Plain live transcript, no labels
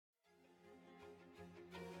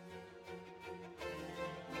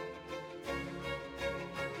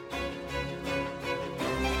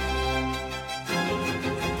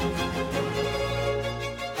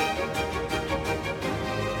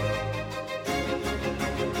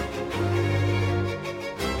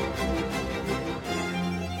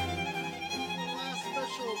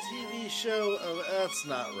that's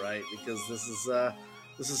not right because this is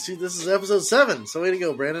episode 7. So way to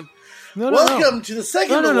go, Brandon. Welcome to the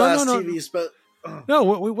second to last TV. No,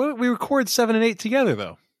 we record 7 and 8 together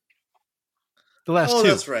though. The last 2. Oh,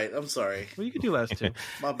 that's right. I'm sorry. Well, you can do last 2.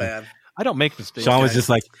 My bad. I don't make mistakes. Sean was just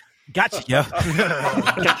like, "Gotcha, yo,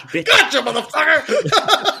 gotcha, motherfucker."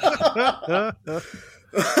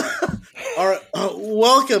 All right,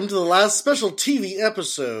 welcome to the last special TV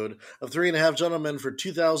episode of 3.5 Gentlemen for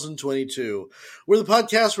 2022. We're the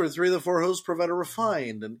podcast where 3 of the 4 hosts provide a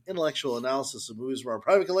refined and intellectual analysis of movies from our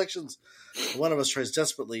private collections. One of us tries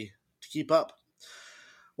desperately to keep up.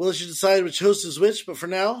 We'll let you decide which host is which, but for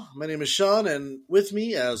now, my name is Sean, and with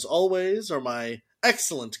me, as always, are my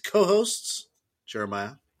excellent co-hosts,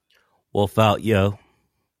 Jeremiah. Wolf out, yo.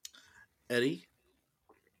 Eddie.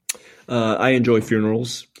 I enjoy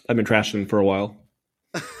funerals. I've been trashing for a while.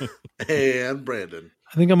 And Brandon.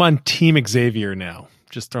 I think I'm on Team Xavier now.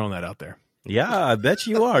 Just throwing that out there. Yeah, I bet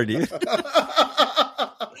you are, dude.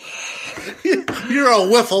 You're a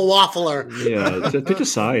wiffle waffler. Yeah, pick a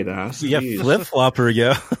side, ass. Yeah, flip flopper,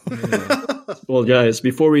 yo. Yeah. Well, guys,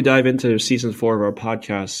 before we dive into season 4 of our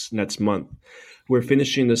podcast next month, we're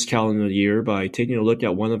finishing this calendar year by taking a look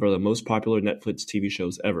at one of the most popular Netflix TV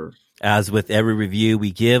shows ever. As with every review,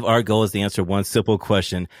 we give our goal is to answer one simple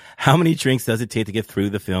question. How many drinks does it take to get through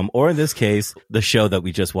the film, or in this case, the show that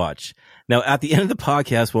we just watched? Now, at the end of the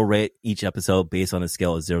podcast, we'll rate each episode based on a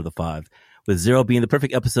scale of 0 to 5, with 0 being the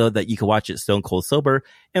perfect episode that you can watch it stone cold sober,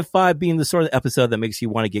 and 5 being the sort of episode that makes you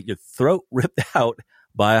want to get your throat ripped out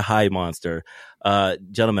by a high monster.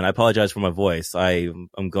 Gentlemen, I apologize for my voice. I'm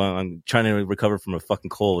trying to recover from a fucking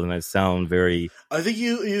cold, and I sound very. I think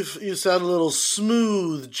you sound a little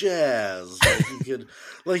smooth jazz,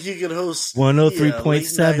 like you could host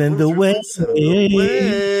 103.7 The Wave.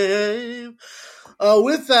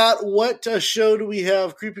 With that, what show do we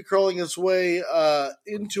have creepy crawling its way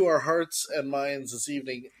into our hearts and minds this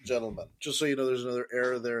evening, gentlemen? Just so you know, there's another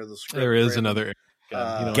error there in the script. There is another error.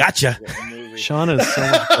 Gotcha. Sean is so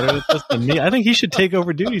much better at this than me. I think he should take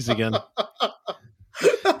over duties again. No.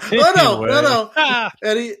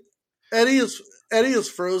 Eddie is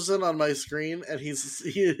frozen on my screen, and he is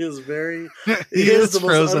the most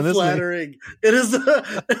frozen, unflattering. It's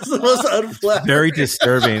the most unflattering. Very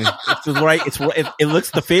disturbing.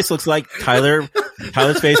 The face looks like Tyler's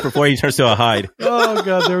face before he turns to a hide. Oh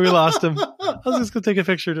god, there we lost him. I was just gonna take a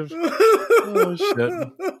picture of him. Oh shit.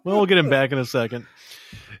 Well, we'll get him back in a second.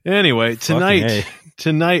 Anyway,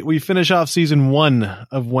 tonight we finish off season 1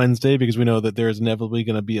 of Wednesday because we know that there is inevitably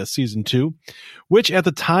going to be a season 2, which at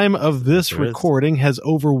the time of this recording has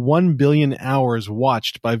over 1 billion hours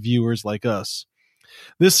watched by viewers like us.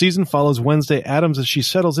 This season follows Wednesday Addams as she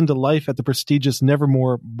settles into life at the prestigious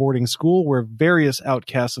Nevermore boarding school, where various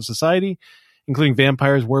outcasts of society, including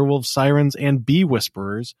vampires, werewolves, sirens, and bee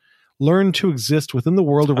whisperers, learn to exist within the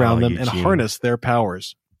world around them and harness their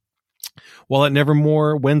powers. While at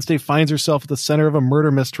Nevermore, Wednesday finds herself at the center of a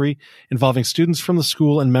murder mystery involving students from the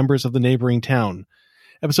school and members of the neighboring town.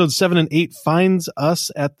 Episodes 7 and 8 finds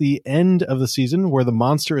us at the end of the season, where the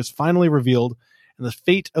monster is finally revealed and the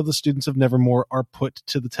fate of the students of Nevermore are put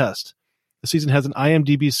to the test. The season has an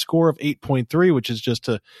IMDb score of 8.3, which is just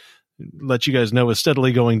to let you guys know is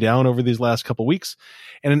steadily going down over these last couple weeks,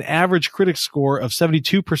 and an average critic score of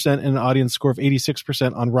 72% and an audience score of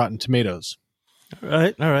 86% on Rotten Tomatoes. All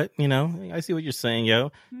right. You know, I see what you're saying,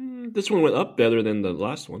 yo. This one went up better than the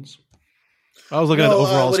last ones. I was looking at the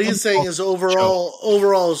overall. What he's saying is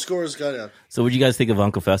overall scores got down. So, what do you guys think of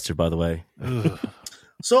Uncle Fester, by the way?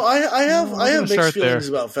 So I have mixed feelings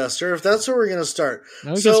about Fester. If that's where we're going to start,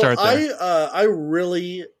 I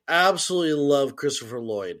really absolutely love Christopher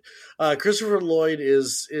Lloyd. Christopher Lloyd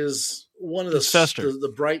is one of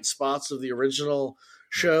the bright spots of the original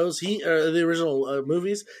shows. The original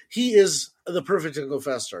movies. He is the perfect Uncle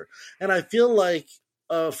Fester, and I feel like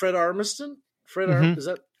Fred Armisen. Is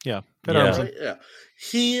that? Yeah, Fred Armisen. Right? Yeah,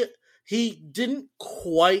 he didn't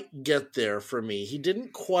quite get there for me. He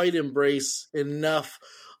didn't quite embrace enough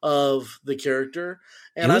of the character,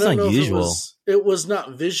 and I don't know if it was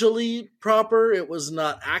not visually proper. It was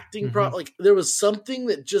not acting proper. Like there was something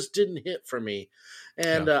that just didn't hit for me.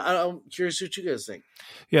 And I'm curious what you guys think.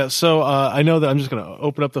 Yeah, so I know that I'm just going to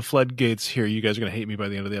open up the floodgates here. You guys are going to hate me by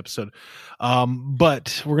the end of the episode.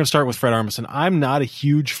 But we're going to start with Fred Armisen. I'm not a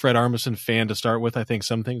huge Fred Armisen fan to start with. I think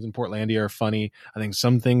some things in Portlandia are funny. I think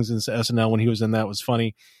some things in SNL when he was in that was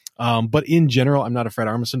funny. But in general, I'm not a Fred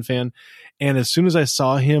Armisen fan. And as soon as I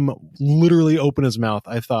saw him literally open his mouth,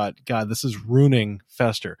 I thought, God, this is ruining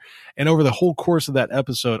Fester. And over the whole course of that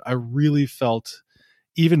episode, I really felt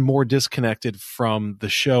even more disconnected from the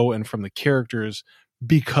show and from the characters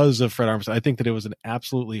because of Fred Armisen. I think that it was an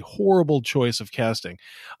absolutely horrible choice of casting.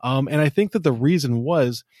 And I think that the reason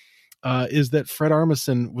is that Fred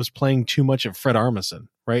Armisen was playing too much of Fred Armisen,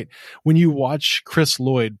 right? When you watch Chris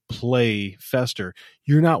Lloyd play Fester,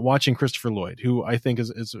 you're not watching Christopher Lloyd, who I think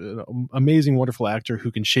is an amazing, wonderful actor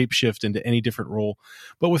who can shapeshift into any different role.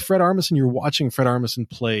 But with Fred Armisen, you're watching Fred Armisen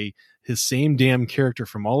play his same damn character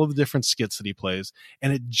from all of the different skits that he plays,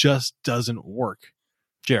 and it just doesn't work.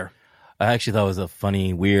 Jer. I actually thought it was a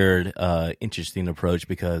funny, weird, interesting approach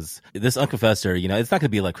because this Uncle Fester, it's not going to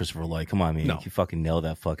be like Christopher Lloyd. Come on, man. No. You fucking nailed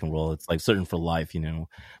that fucking role. It's like certain for life,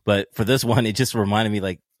 But for this one, it just reminded me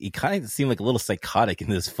like he kind of seemed like a little psychotic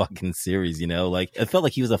in this fucking series, Like it felt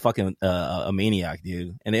like he was a fucking a maniac,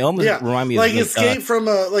 dude. And it almost reminded me of escape from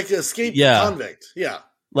escape convict. Yeah.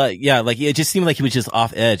 Like it just seemed like he was just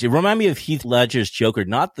off edge. It reminded me of Heath Ledger's Joker.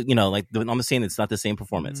 Not, I'm saying it's not the same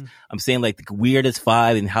performance. I'm saying like the weirdest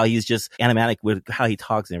vibe and how he's just animatic with how he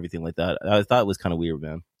talks and everything like that. I thought it was kind of weird,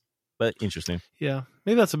 man, but interesting. Yeah,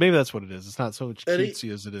 maybe that's what it is. It's not so much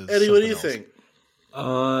cutesy as it is. Eddie, what do you think?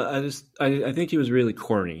 I think he was really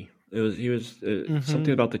corny. He was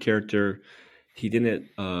something about the character. He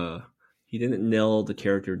didn't nail the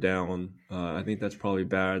character down. I think that's probably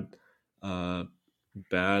bad. I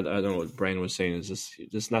don't know what Brian was saying. Is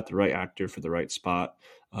just not the right actor for the right spot.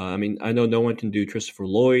 I mean, I know no one can do Christopher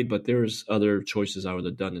Lloyd, but there's other choices I would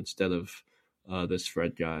have done instead of this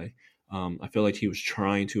Fred guy. I feel like he was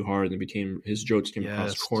trying too hard, and his jokes came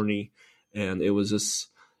across corny, and it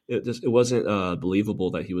wasn't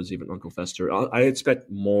believable that he was even Uncle Fester. I expect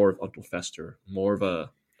more of Uncle Fester, more of a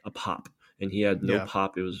pop, and he had no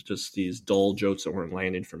pop. It was just these dull jokes that weren't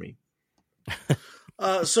landing for me.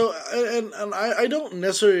 I don't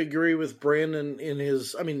necessarily agree with Brandon in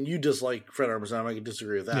his. I mean, you dislike Fred Armisen. I can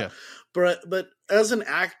disagree with that. Yeah. But as an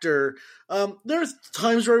actor, there are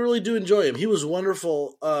times where I really do enjoy him. He was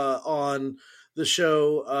wonderful on the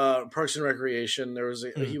show Parks and Recreation.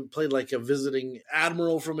 He played like a visiting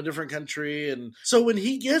admiral from a different country, and so when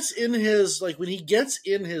he gets in his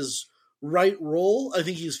right role, I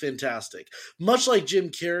think he's fantastic. Much like Jim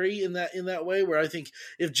Carrey in that way, where I think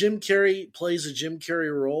if Jim Carrey plays a Jim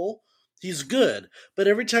Carrey role, he's good. But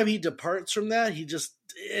every time he departs from that,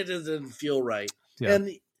 it doesn't feel right. Yeah.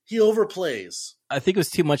 And he overplays. I think it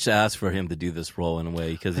was too much to ask for him to do this role in a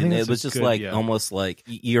way, because it was just almost like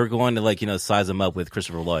you're going to size him up with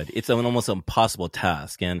Christopher Lloyd. It's an almost impossible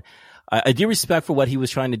task. And I do respect for what he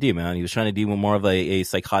was trying to do, man. He was trying to do more of a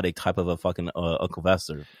psychotic type of a fucking Uncle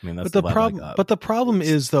Fester. I mean, that's the problem. But the problem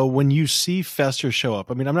is, though, when you see Fester show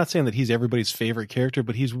up, I mean, I'm not saying that he's everybody's favorite character,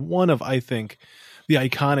 but he's one of, I think, the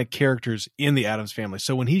iconic characters in the Addams Family.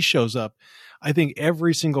 So when he shows up, I think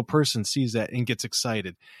every single person sees that and gets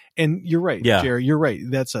excited. And you're right, Jerry, you're right.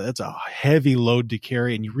 That's a heavy load to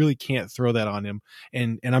carry, and you really can't throw that on him.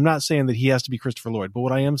 And I'm not saying that he has to be Christopher Lloyd, but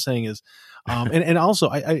what I am saying is, and also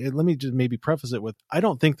I let me just maybe preface it with, I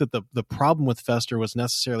don't think that the problem with Fester was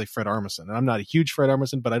necessarily Fred Armisen. And I'm not a huge Fred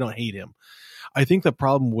Armisen, but I don't hate him. I think the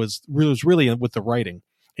problem was really with the writing.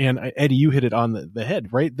 And Eddie, you hit it on the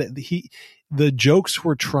head, right? The jokes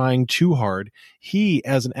were trying too hard. He,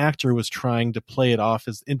 as an actor, was trying to play it off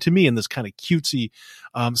as, and to me, in this kind of cutesy,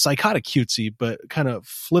 psychotic cutesy, but kind of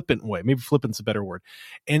flippant way. Maybe flippant's a better word.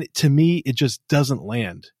 And to me, it just doesn't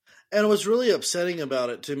land. And what's really upsetting about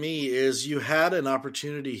it to me is you had an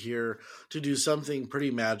opportunity here to do something pretty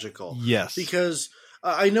magical. Yes. Because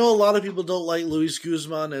I know a lot of people don't like Luis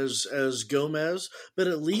Guzman as Gomez, but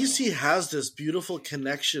at least he has this beautiful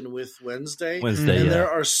connection with Wednesday. And there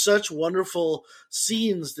are such wonderful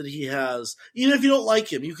scenes that he has. Even if you don't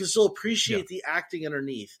like him, you can still appreciate the acting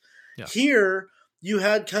underneath. Yeah. Here, you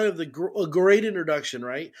had kind of a great introduction,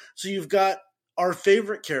 right? So you've got our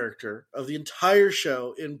favorite character of the entire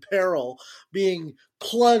show in peril being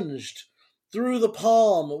plunged through the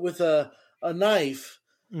palm with a knife.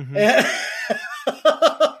 Mm-hmm.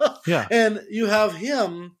 And you have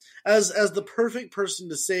him as the perfect person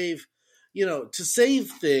to save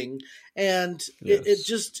thing. And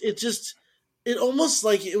it almost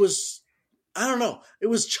like it was, I don't know, it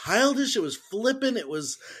was childish. It was flippant.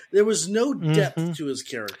 There was no depth to his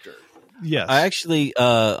character. Yes. I actually,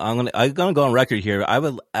 I'm gonna go on record here. I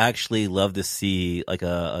would actually love to see like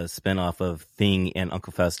a spinoff of Thing and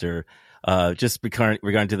Uncle Fester. Just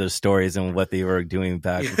regarding to their stories and what they were doing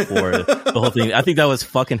back before the whole thing. I think that was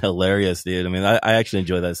fucking hilarious, dude. I mean, I actually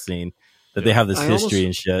enjoy that scene that they have this history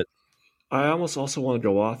and shit. I almost also want to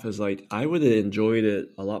go off as like, I would have enjoyed it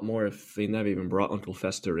a lot more if they never even brought Uncle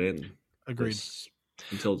Fester in. Agreed.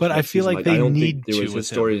 But I feel like they need to. His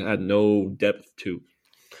story had no depth to.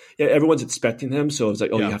 Yeah, everyone's expecting him, so it's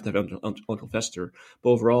like, you have to have Uncle Fester.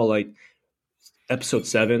 But overall, like, episode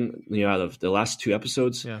 7, out of the last 2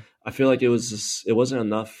 episodes, I feel like it wasn't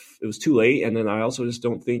enough. It was too late, and then I also just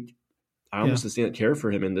don't think I almost just didn't care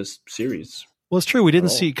for him in this series. Well, it's true. We didn't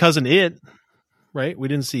see Cousin It, right? We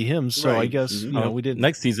didn't see him, so I guess we didn't.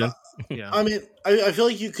 Next season. I mean, I feel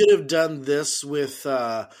like you could have done this with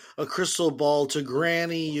a crystal ball to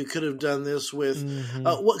Granny. You could have done this with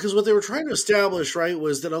because what they were trying to establish, right,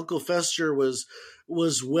 was that Uncle Fester was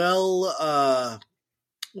well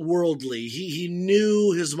worldly. He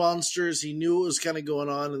knew his monsters. He knew what was kind of going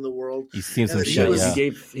on in the world. He's seen some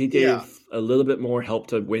shit. He gave a little bit more help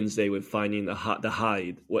to Wednesday with finding the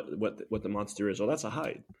hide. What the monster is? Oh, that's a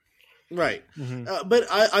hide. Right. But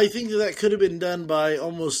I think that could have been done by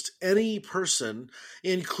almost any person,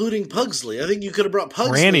 including Pugsley. I think you could have brought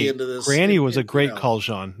Pugsley into this. Granny was a great call,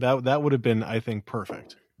 Sean. That would have been, I think,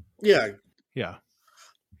 perfect. Yeah. Yeah.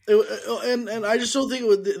 And I just don't think it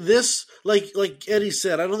would, this, like Eddie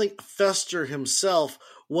said, I don't think Fester himself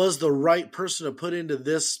was the right person to put into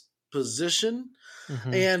this position.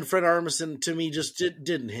 And Fred Armisen, to me, just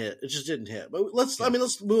didn't hit. It just didn't hit. But let's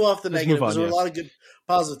move off the negative, because there were a lot of good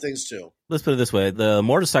positive things too. Let's put it this way: the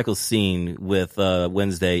motorcycle scene with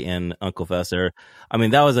Wednesday and Uncle Fester. I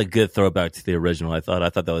mean, that was a good throwback to the original. I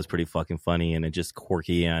thought that was pretty fucking funny and it just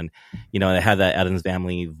quirky, and it had that Addams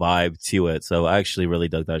Family vibe to it. So I actually really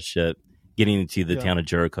dug that shit. Getting into the town of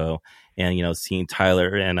Jericho and seeing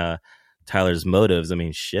Tyler and Tyler's motives. I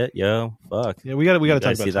mean, shit, fuck. Yeah, we got to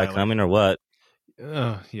talk about see Tyler. That coming or what?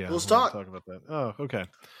 Let's talk about that. Oh, okay.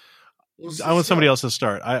 I want somebody else to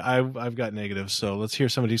start. I've got negatives, so let's hear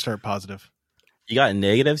somebody start positive. You got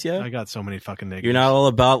negatives, yeah? I got so many fucking negatives. You're not all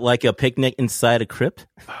about like a picnic inside a crypt?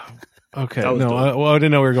 Okay, no, I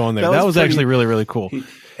didn't know we were going there. That was actually really, really cool.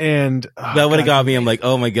 And that would have got me. I'm like,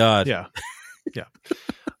 oh my god. Yeah.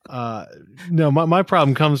 No, my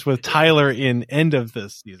problem comes with Tyler in end of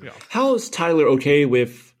this season. How is Tyler okay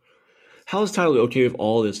with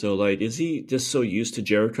all this though? Like, is he just so used to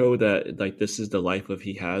Jericho that like this is the life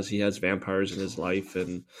he has? He has vampires in his life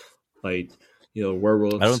and like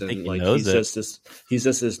werewolves. I don't think like he knows he's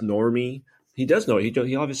just this normie. He does know.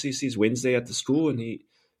 He obviously sees Wednesday at the school, and he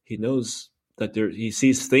knows that he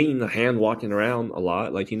sees Thane, the hand walking around a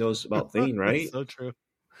lot. Like he knows about Thane, right? That's so true.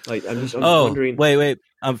 Like I'm wondering. Wait.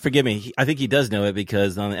 Forgive me. I think he does know it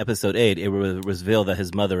because on episode 8, it was revealed that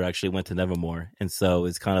his mother actually went to Nevermore, and so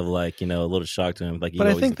it's kind of like a little shock to him. Like, but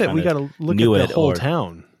I think that we got to look at the whole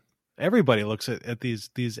town. Everybody looks at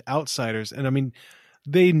these outsiders, and I mean,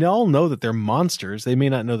 they all know that they're monsters. They may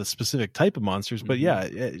not know the specific type of monsters, but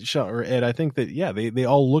or Ed, I think that they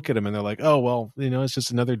all look at him and they're like, oh well, it's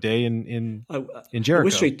just another day in Jericho. I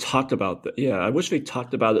wish they talked about that. Yeah, I wish they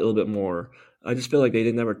talked about it a little bit more. I just feel like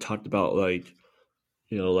they never talked about like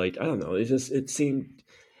I don't know. It seemed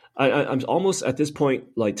I'm almost at this point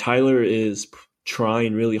like Tyler is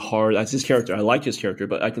trying really hard. That's his character. I like his character,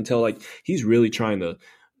 but I can tell like he's really trying to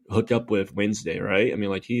hook up with Wednesday, right? I mean,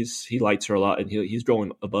 like he likes her a lot, and he's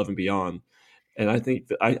going above and beyond. And I think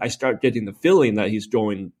that I start getting the feeling that he's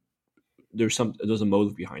going. There's a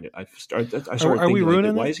motive behind it. I started thinking,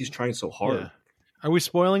 like, why is he trying so hard? Yeah. Are we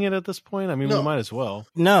spoiling it at this point? I mean, we might as well.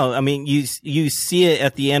 No, I mean, you see it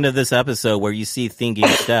at the end of this episode where you see Thing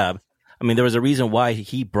getting stabbed. I mean, there was a reason why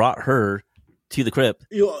he brought her to the crypt.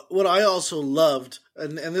 What I also loved,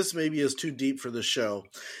 and this maybe is too deep for the show,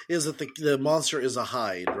 is that the monster is a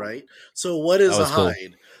hide, right? So what is a hide?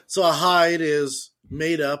 Cool. So a hide is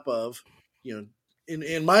made up of,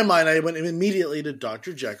 in my mind, I went immediately to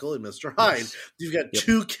Dr. Jekyll and Mr. Hyde. Yes. You've got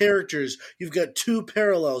two characters. You've got two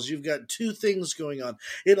parallels. You've got two things going on.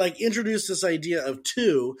 It introduced this idea of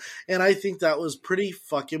two, and I think that was pretty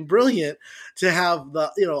fucking brilliant to have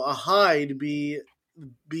a Hyde be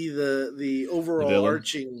the overall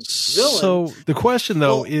arching villain. So the question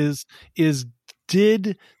though is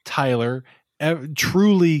did Tyler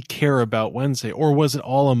truly care about Wednesday, or was it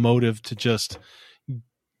all a motive to just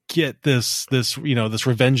get this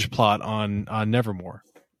revenge plot on Nevermore?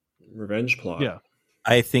 Revenge plot. Yeah.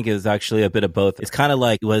 I think it was actually a bit of both. It's kind of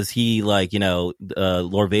like, was he like,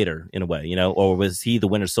 Lord Vader in a way, or was he the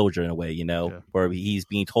Winter Soldier in a way, where he's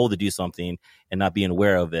being told to do something and not being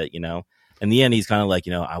aware of it, In the end, he's kind of like,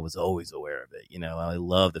 I was always aware of it, I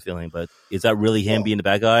love the feeling, but is that really him being the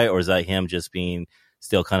bad guy, or is that him just being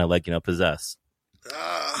still kind of like, possessed?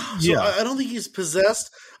 I don't think he's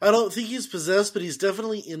possessed. I don't think he's possessed, but he's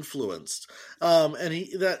definitely influenced. And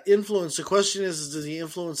that influence, the question is does the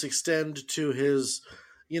influence extend to his,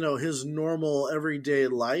 his normal everyday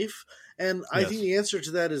life? And I think the answer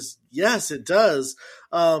to that is yes, it does.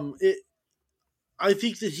 I I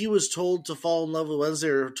think that he was told to fall in love with Wednesday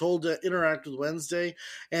or told to interact with Wednesday,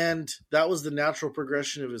 and that was the natural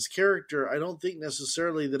progression of his character. I don't think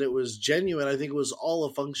necessarily that it was genuine. I think it was all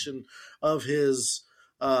a function of his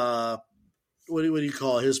what do you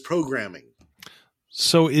call it? His programming.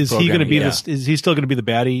 So is he going to be this? Is he still going to be the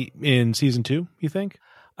baddie in season 2? You think?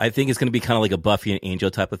 I think it's going to be kind of like a Buffy and Angel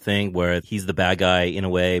type of thing, where he's the bad guy in a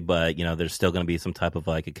way, but there's still going to be some type of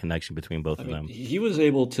like a connection between both of them. He was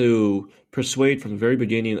able to persuade from the very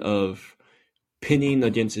beginning of pinning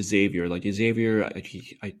against Xavier. Like Xavier,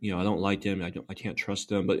 I don't like him. I can't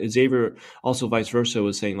trust him. But Xavier also vice versa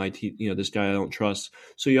was saying like this guy I don't trust.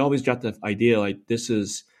 So you always got the idea like this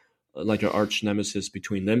is like an arch nemesis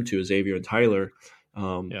between them two, Xavier and Tyler.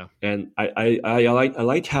 And I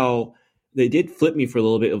like how they did flip me for a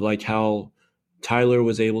little bit of like how Tyler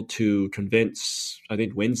was able to convince, I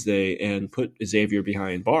think, Wednesday and put Xavier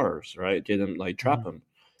behind bars, right? Get him, like, trap him.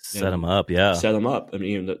 Set him up, yeah. Set him up. I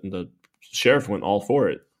mean, the sheriff went all for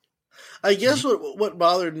it. I guess what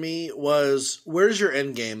bothered me was, where's your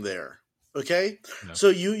end game there? Okay, no. So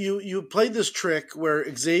you played this trick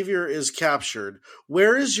where Xavier is captured.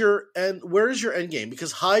 Where is your end game?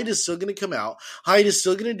 Because Hyde is still going to come out. Hyde is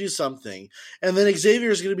still going to do something, and then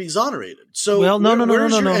Xavier is going to be exonerated. So no,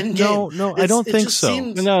 I don't think so.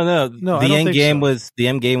 No. The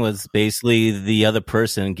end game was basically the other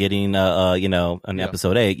person getting in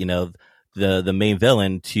episode 8, the main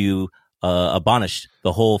villain to abolish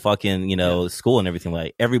the whole fucking school and everything,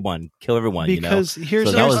 like kill everyone, because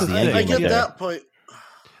here's the thing. I get that point.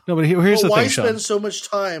 No, but here's the thing. Why spend so much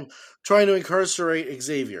time trying to incarcerate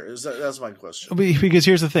Xavier? That's my question. Because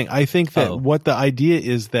here's the thing. I think that what the idea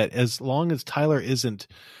is that as long as Tyler isn't,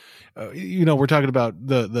 we're talking about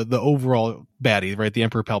the overall baddie, right? The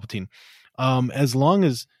Emperor Palpatine. As long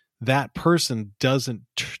as that person doesn't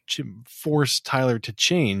force Tyler to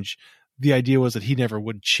change, the idea was that he never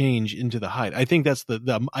would change into the Hyde. I think that's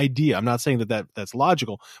the idea. I'm not saying that's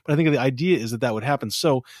logical, but I think the idea is that would happen.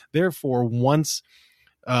 So therefore, once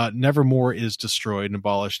Nevermore is destroyed and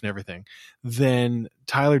abolished and everything, then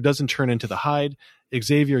Tyler doesn't turn into the Hyde.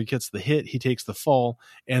 Xavier gets the hit, he takes the fall,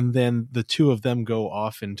 and then the two of them go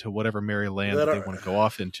off into whatever merry land that they want to go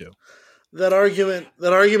off into. That argument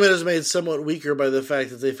is made somewhat weaker by the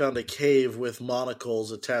fact that they found a cave with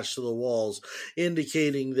monocles attached to the walls,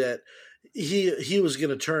 indicating that he was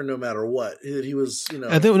going to turn no matter what. He was,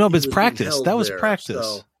 but it's practice. That was practice.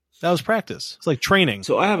 So. That was practice. It's like training.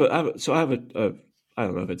 So I have a I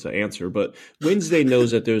don't know if it's an answer, but Wednesday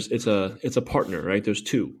knows that it's a partner, right? There's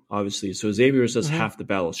two, obviously. So Xavier does half the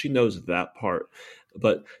battle. She knows that part.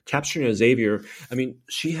 But capturing Xavier, I mean,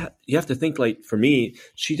 you have to think, like, for me,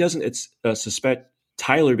 she doesn't suspect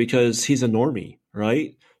Tyler because he's a normie,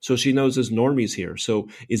 right? So she knows there's normies here. So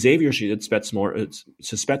Xavier, she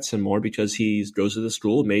suspects him more because he goes to the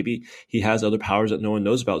school. Maybe he has other powers that no one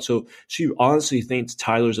knows about. So she honestly thinks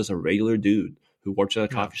Tyler's just a regular dude who works at a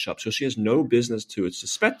coffee shop. So she has no business to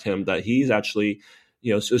suspect him that he's actually,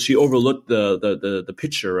 so she overlooked the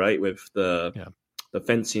picture, right, with the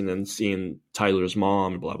fencing and seeing Tyler's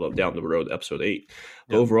mom, blah, blah, down the road, episode 8.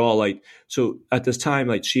 But overall, like, so at this time,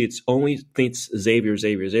 like, she only thinks Xavier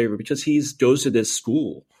because he goes to this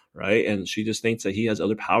school, right? And she just thinks that he has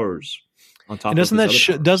other powers on top of his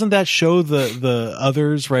doesn't that show the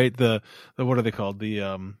others, right? The what are they called? The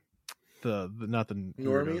not the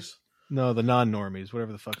normies? No, the non-normies,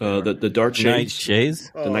 whatever the fuck. The dark shades,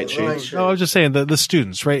 the night shades. No, I was just saying the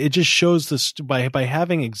students, right? It just shows by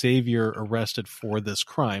having Xavier arrested for this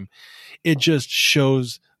crime, it just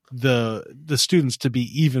shows the students to be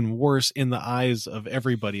even worse in the eyes of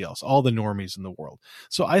everybody else, all the normies in the world.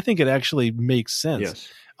 So I think it actually makes sense. Yes.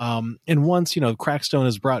 And once Crackstone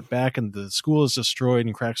is brought back and the school is destroyed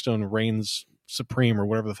and Crackstone reigns supreme or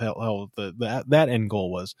whatever the hell that end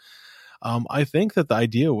goal was. I think that the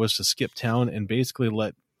idea was to skip town and basically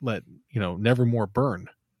let Nevermore burn,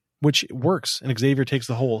 which works, and Xavier takes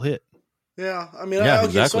the whole hit. Yeah, I mean,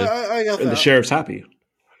 exactly. So I got that. And the sheriff's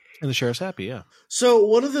happy. Yeah. So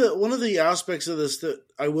one of the aspects of this that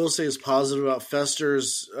I will say is positive about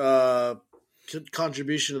Fester's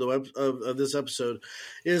contribution to the of this episode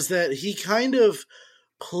is that he kind of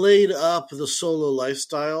played up the solo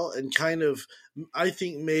lifestyle and kind of, I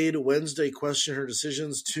think, made Wednesday question her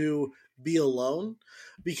decisions to be alone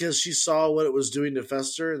because she saw what it was doing to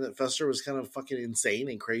Fester and that Fester was kind of fucking insane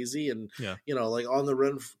and crazy and, like on the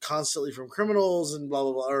run constantly from criminals and blah,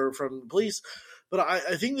 blah, blah, or from the police. But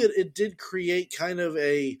I think that it did create kind of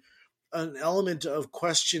an element of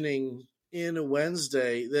questioning in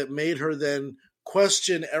Wednesday that made her then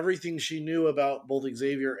question everything she knew about both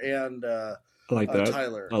Xavier and I like that.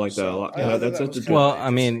 Tyler. I like that a lot. Well, I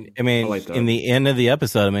mean, like in the end of the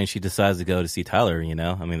episode, I mean, she decides to go to see Tyler. You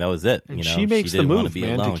know, I mean, that was it. And you know, she makes the move, want to be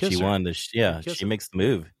man, alone. to kiss She her. wanted to. She makes the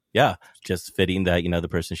move. Yeah, just fitting that the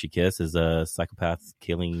person she kissed is a psychopath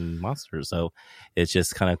killing monster. So it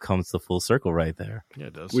just kind of comes to full circle right there. Yeah,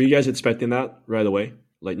 it does. Were you guys expecting that right away?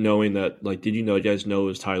 Like knowing that, like, did you guys know it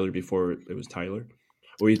was Tyler before it was Tyler?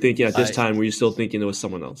 Or were you thinking at this time, were you still thinking it was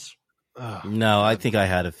someone else? No, I think I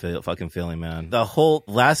had a fucking feeling, man. The whole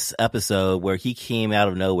last episode where he came out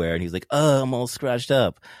of nowhere and he's like, "Oh, I'm all scratched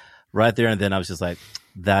up," right there, and then I was just like,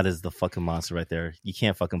 "That is the fucking monster right there. You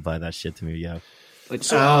can't fucking buy that shit to me, yo." Like,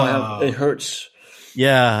 it hurts.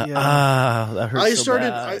 Yeah. That hurts.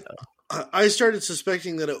 I started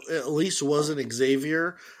suspecting that it at least wasn't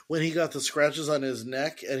Xavier when he got the scratches on his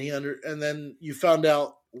neck, and then you found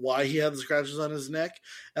out why he had the scratches on his neck,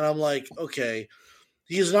 and I'm like, okay.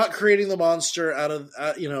 He's not creating the monster out of,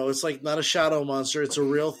 it's like not a shadow monster. It's a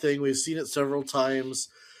real thing. We've seen it several times.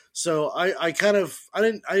 So I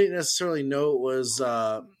didn't necessarily know it was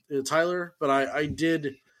Tyler, but I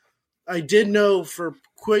did know for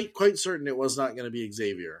quite certain it was not going to be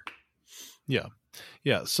Xavier. Yeah.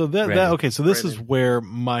 Yeah. So so this is where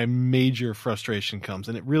my major frustration comes,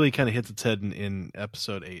 and it really kind of hits its head in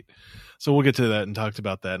episode 8. So we'll get to that and talk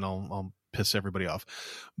about that, and I'll piss everybody off.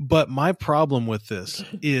 But my problem with this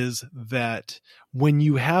is that when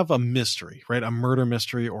you have a mystery, right, a murder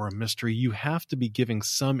mystery or a mystery, you have to be giving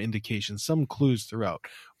some indication, some clues throughout.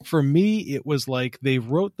 For me, it was like they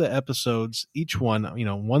wrote the episodes, each one,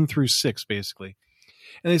 1 through 6, basically.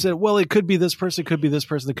 And they said, well, it could be this person, it could be this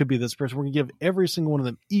person, it could be this person. We're going to give every single one of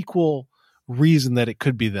them equal reason that it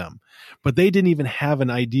could be them, but they didn't even have an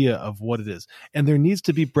idea of what it is. And there needs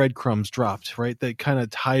to be breadcrumbs dropped, right, that kind of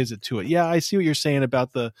ties it to it. Yeah, I see what you're saying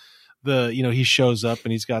about the he shows up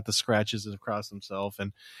and he's got the scratches across himself,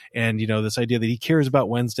 and this idea that he cares about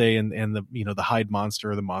Wednesday and the the Hyde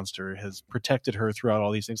monster, or the monster, has protected her throughout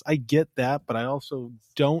all these things. I get that, but I also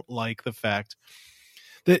don't like the fact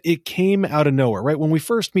that it came out of nowhere, right? When we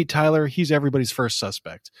first meet Tyler, he's everybody's first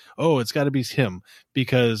suspect. Oh, it's got to be him,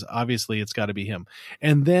 because obviously it's got to be him.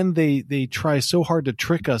 And then they try so hard to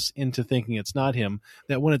trick us into thinking it's not him,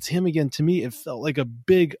 that when it's him again, to me, it felt like a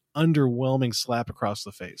big, underwhelming slap across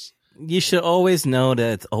the face. You should always know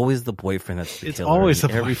that it's always the boyfriend that's the it's killer. Always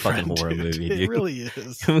in the every boyfriend, fucking horror movie, dude. It really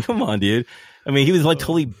is. Come on, dude. I mean, he was like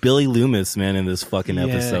totally Billy Loomis, man, in this fucking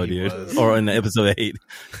episode, dude. Was. Or in episode 8.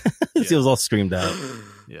 He was all screamed out.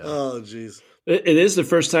 Yeah. Oh, jeez. It is the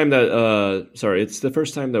first time that it's the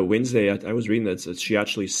first time that Wednesday, I was reading that she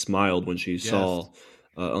actually smiled when she saw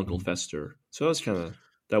Uncle Fester. So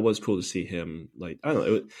that was cool to see him. Like, I don't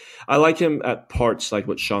know, I like him at parts, like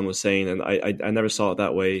what Sean was saying, and I never saw it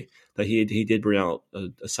that way, that he did bring out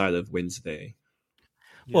a side of Wednesday.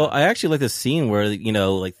 Yeah. Well, I actually like the scene where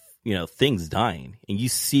things dying, and you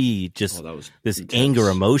see just this intense anger,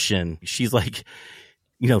 emotion. She's like,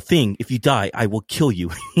 Thing, if you die, I will kill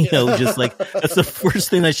you. Just like, that's the first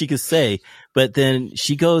thing that she could say. But then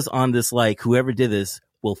she goes on this, like, whoever did this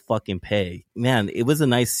will fucking pay. Man, it was a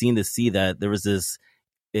nice scene to see that there was this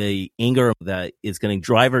anger that is going to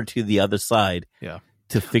drive her to the other side. Yeah.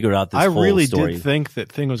 To figure out this whole story. I really did think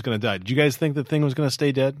that Thing was going to die. Did you guys think that Thing was going to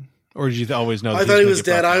stay dead? Or did you always know? I thought he was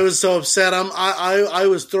dead. I was so upset. I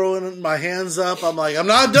was throwing my hands up. I'm like, I'm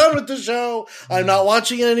not done with the show. I'm not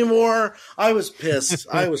watching it anymore. I was pissed.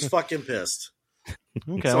 I was fucking pissed.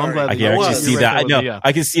 Okay, well, I'm glad I can actually see that. I know.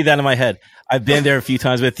 I can see that in my head. I've been there a few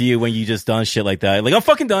times with you when you just done shit like that. Like, I'm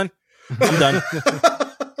fucking done. I'm done.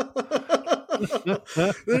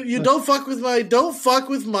 You don't fuck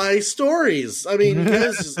with my stories. I mean,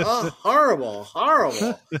 this is horrible.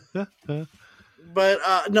 But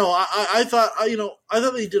no, I thought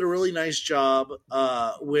they did a really nice job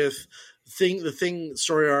with the Thing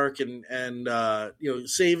story arc, and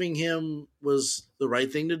saving him was the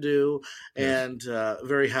right thing to do, and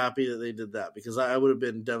very happy that they did that, because I would have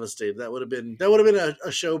been devastated. That would have been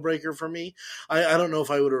a show breaker for me. I don't know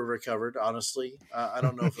if I would have recovered. Honestly, I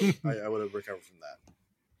don't know if I would have recovered from that.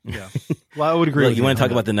 Yeah, well, I would agree. Well, you want to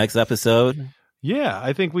talk about the next episode? Yeah,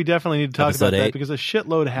 I think we definitely need to talk about that, because a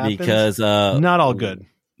shitload happens. Because not all good.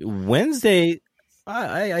 Wednesday,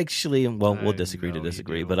 I actually, we'll disagree to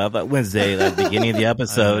disagree, but I thought Wednesday, at the beginning of the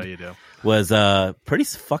episode, was pretty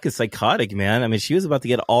fucking psychotic, man. I mean, she was about to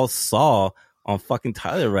get all Saw on fucking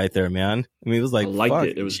Tyler right there, man. I mean, it was like, I liked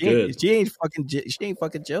it. It was good. She ain't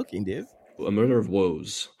fucking joking, dude. A Murder of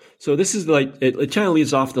Woes. So this is like, it kind of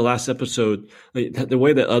leads off the last episode. Like, the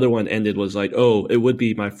way the other one ended was like, oh, it would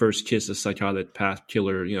be my first kiss, a psychotic path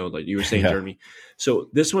killer, like you were saying, Jeremy. So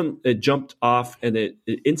this one, it jumped off, and it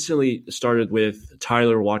instantly started with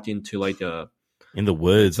Tyler walking to like a in the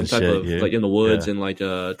woods, some and type shit, of yeah. like in the woods and like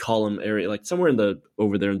a column area, like somewhere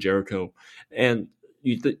over there in Jericho, and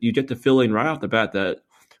you get the feeling right off the bat that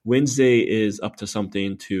Wednesday is up to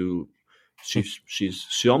something.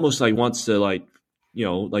 She almost like wants to like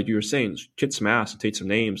like you were saying, kick some ass and take some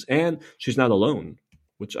names, and she's not alone,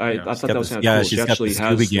 which I thought that was kind of cool. She actually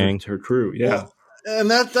has her crew, Well,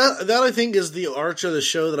 and that I think is the arch of the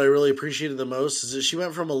show that I really appreciated the most, is that she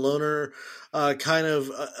went from a loner, kind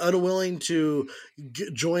of unwilling to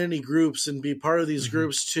join any groups and be part of these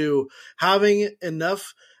groups, to having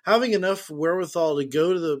enough wherewithal to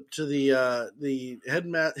go to the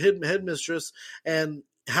headmistress and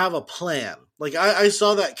have a plan. Like I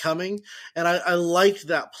saw that coming, and I liked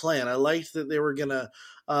that plan. I liked that they were gonna.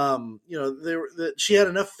 That she had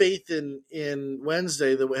enough faith in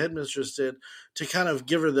Wednesday, the headmistress did, to kind of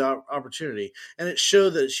give her the opportunity, and it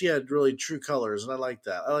showed that she had really true colors, and I like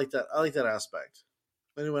that. I like that aspect.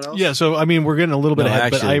 Anyone else? Yeah, so I mean, we're getting a little bit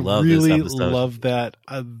ahead, but I really love that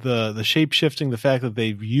the shape shifting, the fact that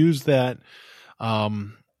they've used that, at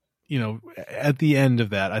the end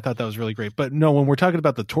of that, I thought that was really great. But no, when we're talking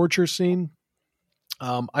about the torture scene,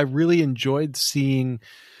 I really enjoyed seeing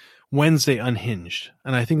Wednesday unhinged.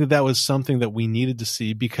 And I think that was something that we needed to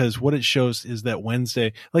see, because what it shows is that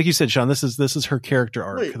Wednesday, like you said, Sean, this is her character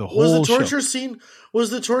arc. Wait, the whole was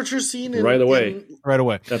the torture scene right away.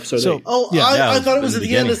 Episode 8. I thought it was at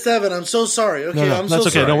the end of 7. I'm so sorry. Okay, no, I'm that's so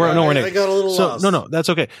okay. sorry. No, I got a little lost. No, that's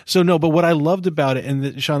okay. So no, but what I loved about it,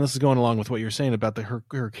 and Sean, this is going along with what you're saying about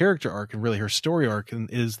her character arc and really her story arc,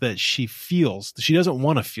 is that she doesn't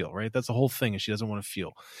want to feel, right? That's the whole thing, is she doesn't want to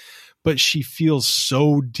feel. But she feels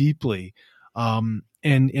so deeply, and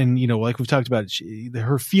like we've talked about,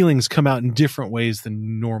 her feelings come out in different ways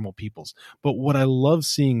than normal people's. But what I love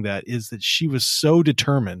seeing that is that she was so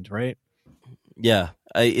determined, right? Yeah,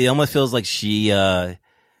 it almost feels like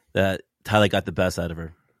that Tyler got the best out of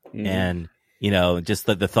her, and just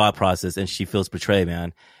the thought process, and she feels betrayed,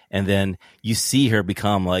 man. And then you see her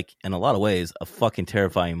become, like, in a lot of ways, a fucking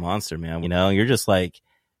terrifying monster, man. You're just like,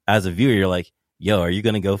 as a viewer, you're like, yo, are you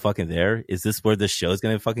going to go fucking there? Is this where this show is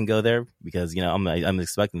going to fucking go there? Because, I'm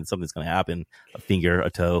expecting something's going to happen. A finger, a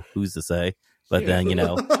toe, who's to say? But then, and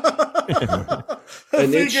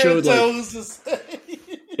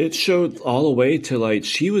it showed all the way to, like,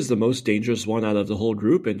 she was the most dangerous one out of the whole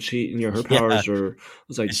group, and her powers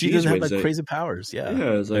was like, she doesn't have like crazy powers. Yeah.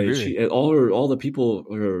 Yeah. It was like, and all the people,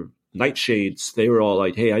 her nightshades, they were all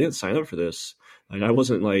like, hey, I didn't sign up for this. Like, I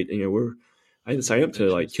wasn't like, I didn't sign up to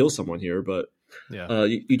like kill someone here, but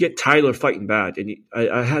you get Tyler fighting back, and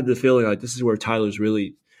I had the feeling like this is where Tyler's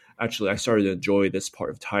really I started to enjoy this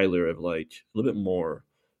part of Tyler, of like a little bit more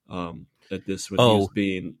at this when he was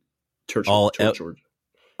being tortured.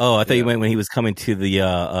 I thought you meant when he was coming to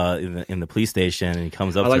the in the police station, and he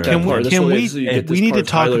comes up. I like that part. We need to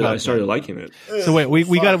talk about. I started liking it. So wait,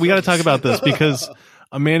 we got to talk about this, because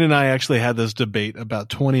Amanda and I actually had this debate about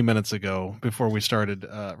 20 minutes ago before we started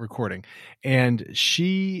recording, and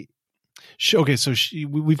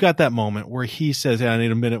we've got that moment where he says, "Hey, I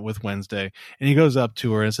need a minute with Wednesday," and he goes up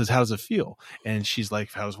to her and says, "How does it feel?" And she's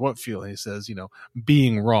like, "How does what feel?" And he says,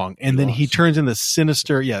 "Being wrong." And then he turns into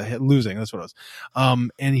sinister, losing. That's what it was.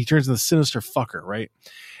 And he turns into sinister fucker, right?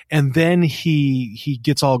 And then he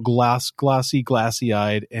gets all glassy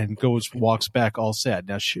eyed and walks back all sad.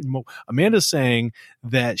 Now, Amanda's saying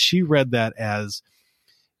that she read that as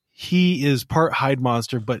he is part Hyde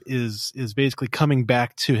monster, but is basically coming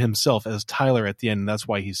back to himself as Tyler at the end, and that's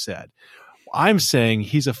why he's sad. I'm saying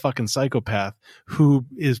he's a fucking psychopath who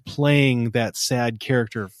is playing that sad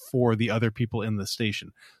character for the other people in the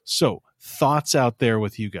station. So, thoughts out there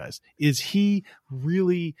with you guys. Is he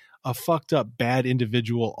really a fucked up bad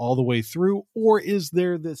individual all the way through, or is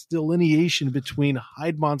there this delineation between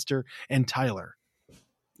Hyde monster and Tyler?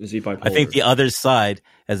 Is he bipolar? I think the other side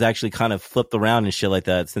has actually kind of flipped around and shit like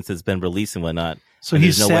that since it's been released and whatnot. So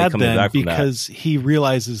he's sad then because he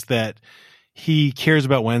realizes that he cares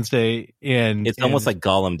about Wednesday, and it's almost like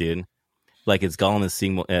Gollum, dude. Like it's Gollum and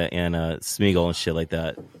Smeagol and shit like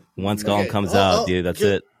that. Once Gollum comes out, dude, that's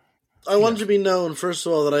it. I want to be known, first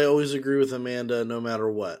of all, that I always agree with Amanda no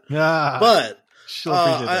matter what. Yeah, but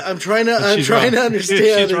I'm trying to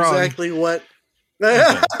understand exactly what.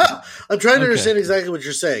 I'm trying to understand exactly what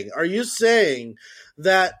you're saying. Are you saying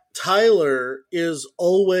that Tyler is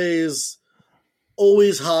always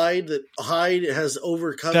Hyde? That Hyde has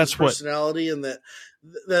overcome his personality, and that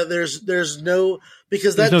there's no,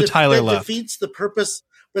 because that defeats the purpose.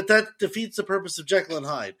 But that defeats the purpose of Jekyll and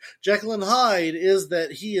Hyde. Jekyll and Hyde is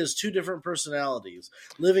that he is two different personalities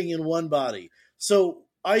living in one body. So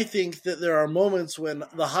I think that there are moments when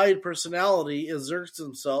the Hyde personality exerts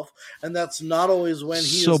himself, and that's not always when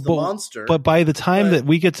he is the monster. But by the time that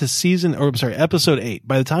we get to episode 8,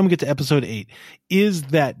 by the time we get to episode 8, is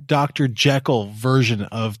that Dr. Jekyll version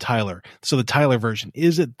of Tyler? So the Tyler version,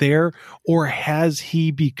 is it there, or has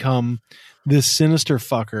he become this sinister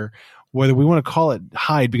fucker? Whether we want to call it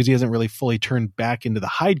Hyde because he hasn't really fully turned back into the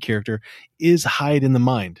Hyde character, is Hyde in the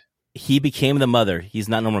mind? He became the mother. He's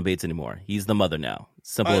not Norman Bates anymore. He's the mother now.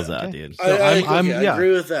 Simple as that, dude. So I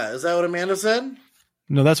agree with that. Is that what Amanda said?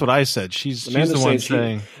 No, that's what I said. She's the one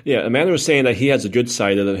saying. Amanda was saying that he has a good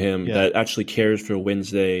side of him that actually cares for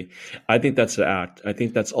Wednesday. I think that's the act. I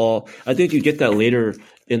think that's all. I think you get that later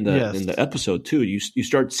in the episode too. You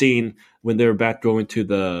start seeing when they're back going to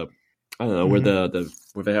the where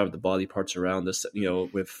where they have the body parts around this.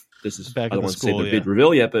 With this is I don't want to say the big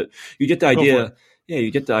reveal yet, but you get the idea. Yeah,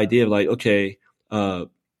 you get the idea of like, okay,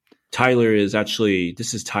 Tyler is actually,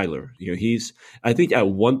 this is Tyler. I think at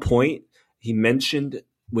one point he mentioned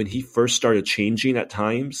when he first started changing at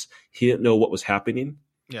times, he didn't know what was happening.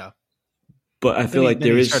 Yeah. But I feel like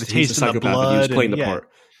he's a psychopath and he was playing the part.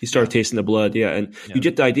 He started tasting the blood. Yeah. And you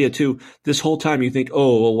get the idea too, this whole time you think,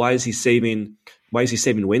 oh, well, why is he saving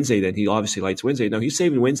Wednesday then? He obviously likes Wednesday. No, he's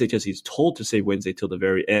saving Wednesday because he's told to save Wednesday till the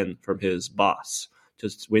very end from his boss.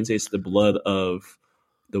 Just Wednesday's the blood of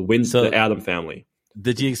the Adam family.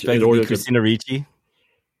 Did you expect to be Christina Ricci?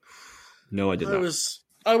 No, I did not.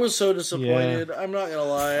 I was so disappointed. Yeah. I'm not gonna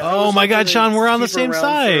lie. Oh my God, Sean, we're on the same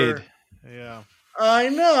side. Yeah. I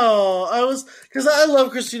know. Because I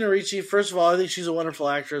love Christina Ricci. First of all, I think she's a wonderful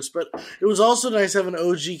actress, but it was also nice to have an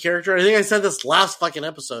OG character. I think I said this last fucking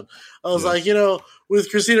episode. I was like, with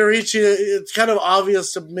Christina Ricci, it's kind of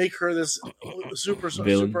obvious to make her this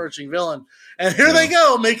superarching villain. And here they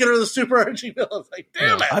go, making her the superarching villain. It's like,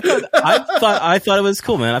 damn it. I thought it was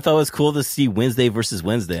cool, man. I thought it was cool to see Wednesday versus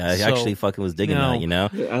Wednesday. I actually fucking was digging that,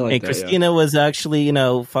 Yeah, I like and Christina was actually,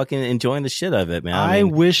 fucking enjoying the shit of it, man. I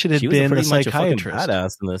wish it had been the psychiatrist.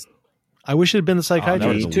 Badass in this. I wish it had been the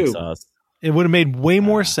psychiatrist too. It would have made way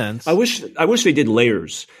more sense. I wish they did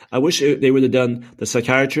layers. I wish they would have done the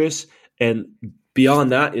psychiatrist, and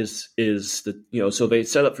beyond that is the so they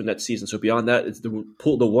set up for next season. So beyond that is the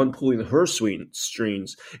one pulling her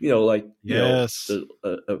strings. Within.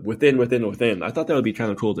 I thought that would be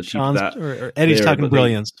kind of cool to keep that. Or Eddie's talking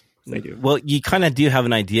brilliance. Thank you. Well, you kind of do have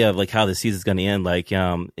an idea of like how the season's going to end. Like,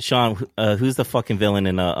 Sean, who's the fucking villain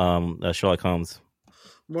in Sherlock Holmes?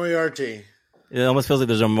 Moriarty. It almost feels like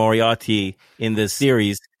there's a Moriarty in this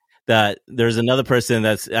series. That there's another person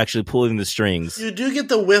that's actually pulling the strings. You do get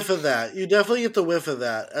the whiff of that. You definitely get the whiff of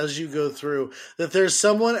that as you go through. That there's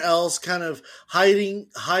someone else kind of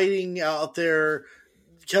hiding out there,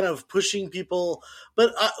 kind of pushing people.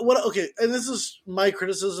 But and this is my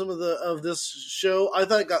criticism of this show. I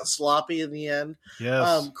thought it got sloppy in the end.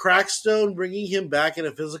 Yes. Crackstone bringing him back in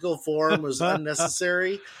a physical form was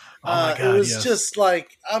unnecessary. Oh my God, it was just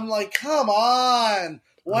like, I'm like, come on.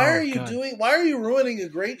 Why are you ruining a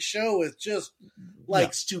great show with just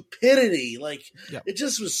stupidity? It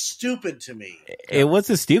just was stupid to me. It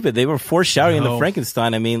wasn't stupid. They were foreshadowing the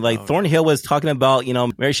Frankenstein. I mean, Thornhill was talking about,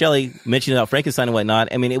 Mary Shelley mentioning about Frankenstein and whatnot.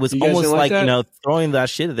 I mean, it was almost like throwing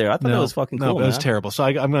that shit there. I thought that was fucking cool. No, it was terrible. So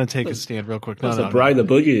I'm going to take a stand real quick. That's the Bride of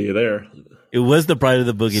the Boogie there. It was the Bride of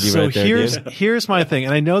the Boogie right there. Here's my thing,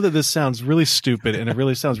 and I know that this sounds really stupid and it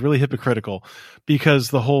really sounds really hypocritical because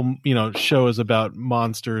the whole show is about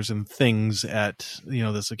monsters and things at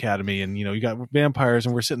this academy, and you got vampires,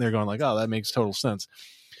 and we're sitting there going like, oh, that makes total sense.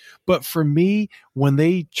 But for me, when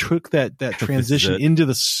they took that transition into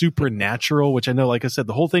the supernatural, which I know, like I said,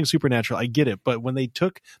 the whole thing's supernatural, I get it. But when they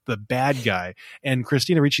took the bad guy and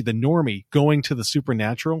Christina Ricci, the normie, going to the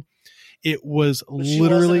supernatural, it was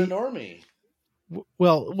literally a normie.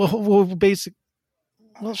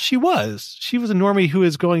 She was a normie who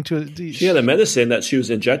is going to. She had a medicine that she was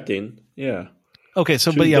injecting. Yeah. Okay,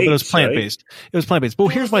 but it was plant based. Right? It was plant based. But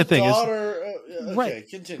here's my thing: right.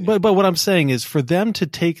 Continue. But what I'm saying is, for them to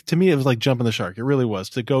take, to me, it was like jumping the shark. It really was,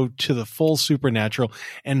 to go to the full supernatural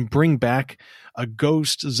and bring back a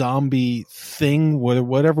ghost zombie thing,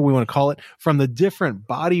 whatever we want to call it, from the different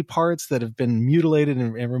body parts that have been mutilated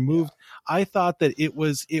and removed. Yeah. I thought that it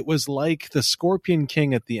was like the Scorpion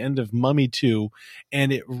King at the end of Mummy 2,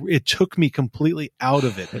 and it took me completely out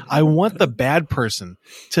of it. I want the bad person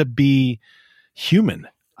to be human.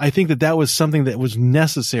 I think that was something that was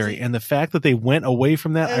necessary, and the fact that they went away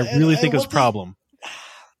from that, I really think is a problem.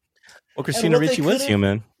 Well, Christina Ricci was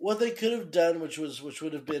human. What they could have done, which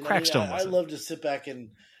would have been, I love to sit back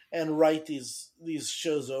and write these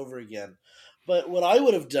shows over again. But what I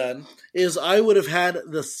would have done is I would have had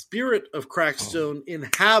the spirit of Crackstone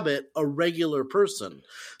inhabit a regular person,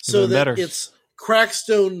 so that it's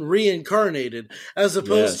Crackstone reincarnated, as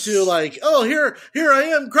opposed to like, oh, here I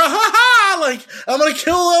am, like I'm gonna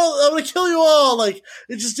kill you all. Like,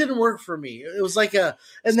 it just didn't work for me. It was like and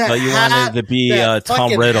that so you hat, wanted to be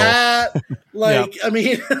Tom Riddle. Hat, like, I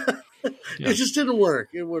mean. It just didn't work.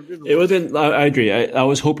 It wasn't. I agree. I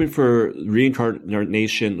was hoping for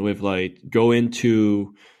reincarnation with like go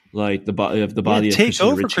into like the body of take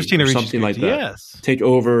over Christina Ricci, something like that. Yes, take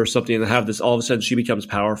over something and have this. All of a sudden, she becomes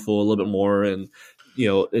powerful a little bit more, and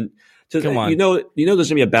Come on. you know, there's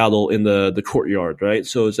gonna be a battle in the courtyard, right?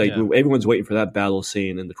 So it's like everyone's waiting for that battle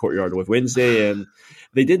scene in the courtyard with Wednesday, and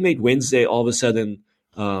they did make Wednesday all of a sudden.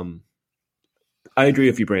 I agree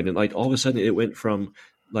with you, Brandon. Like all of a sudden, it went from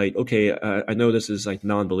like, okay, I know this is like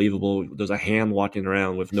non-believable. There's a hand walking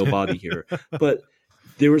around with no body here, but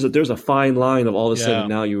there's a fine line of all of a sudden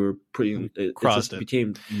now you were putting it just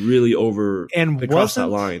became really over and across that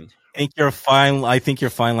line. I think your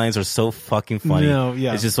fine lines are so fucking funny. No,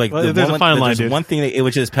 yeah. It's just like there's a fine line, dude. One thing that it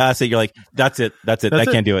would just pass it. You're like, that's it. I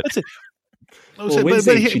can't do it. That's it. Well,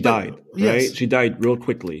 Wednesday, she died, right? Yes. She died real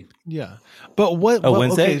quickly. Yeah. But what?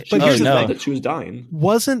 Wednesday? Okay, but here's the thing. That she was dying.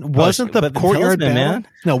 Wasn't the courtyard battle? Man.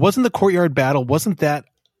 No, wasn't the courtyard battle? Wasn't that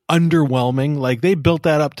underwhelming? Like they built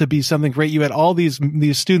that up to be something great. You had all these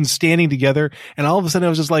students standing together, and all of a sudden it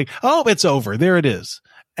was just like, oh, it's over. There it is.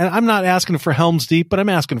 And I'm not asking for Helm's Deep, but I'm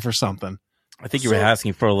asking for something. I think you were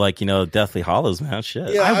asking for like Deathly Hallows, man.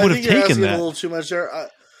 Shit. Yeah, I would have taken that. A little too much there.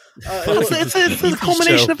 It's the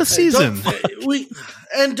culmination of a season.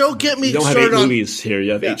 Don't get me started. You don't have 8 movies here.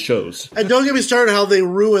 You have 8 shows. And don't get me started how they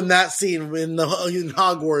ruined that scene in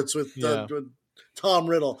Hogwarts with Tom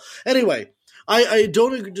Riddle. Anyway, I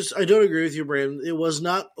don't agree with you, Brandon. It was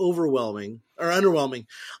not overwhelming or underwhelming.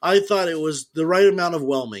 I thought it was the right amount of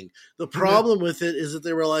whelming. The problem with it is that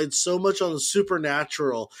they relied so much on the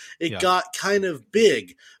supernatural. It got kind of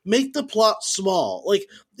big. Make the plot small. Like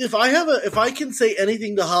if I can say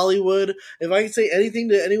anything to Hollywood, if I can say anything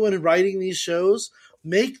to anyone writing these shows,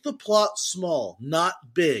 make the plot small, not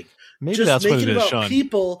big. Maybe just that's make what it it is, about Sean.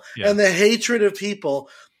 people and the hatred of people.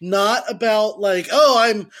 Not about like,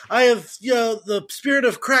 oh, the spirit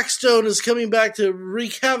of Crackstone is coming back to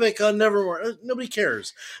wreak havoc on Nevermore. Nobody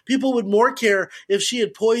cares. People would more care if she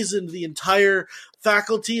had poisoned the entire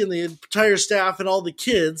faculty and the entire staff and all the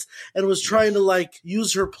kids and was trying to like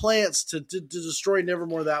use her plants to destroy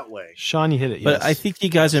Nevermore that way. Sean, you hit it. But I think you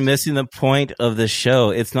guys are missing the point of the show.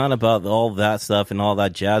 It's not about all that stuff and all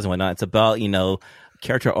that jazz and whatnot. It's about,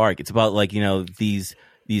 character arc. It's about like,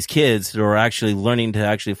 these kids that are actually learning to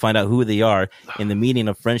actually find out who they are in the meaning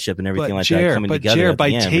of friendship and everything that coming together. Jared, by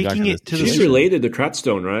taking it to she's related to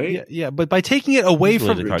Crackstone, right? Yeah, but by taking it away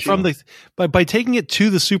by taking it to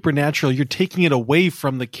the supernatural, you're taking it away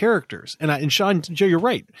from the characters. And Sean, Joe, you're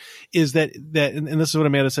right. Is that and this is what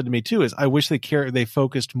Amanda said to me too. Is I wish they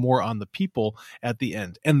focused more on the people at the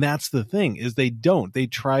end, and that's the thing. Is they don't. They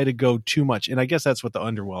try to go too much, and I guess that's what the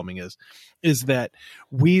underwhelming is. Is that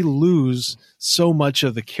we lose so much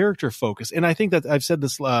of the character focus. And I think that I've said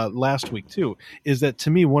this last week too, is that to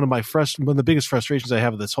me, one of the biggest frustrations I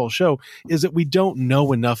have of this whole show is that we don't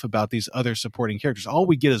know enough about these other supporting characters. All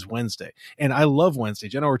we get is Wednesday. And I love Wednesday.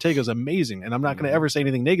 Jenna Ortega is amazing. And I'm not going to ever say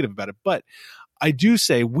anything negative about it, but I do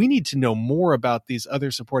say we need to know more about these other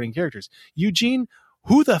supporting characters. Eugene,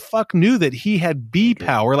 who the fuck knew that he had B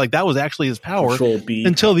power? Like that was actually his power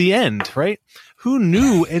until the end, right? Who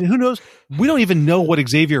knew? And who knows? We don't even know what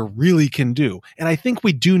Xavier really can do. And I think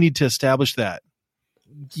we do need to establish that.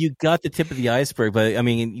 You got the tip of the iceberg, but I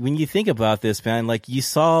mean, when you think about this, man, like you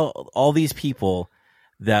saw all these people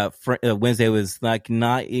that Wednesday was like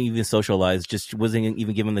not even socialized, just wasn't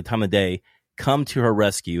even given the time of day, come to her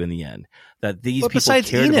rescue in the end. That these people besides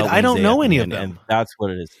cared Enid, about I don't know any of them, and that's what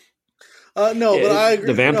it is. No, but I agree.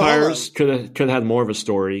 The vampires could have had more of a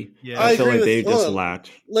story. Yeah, I feel like they just lacked.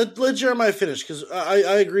 Let Jeremiah finish because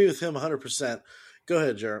I agree with him 100%. Go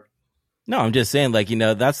ahead, Jeremiah. No, I'm just saying, like,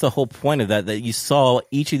 that's the whole point of that you saw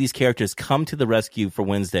each of these characters come to the rescue for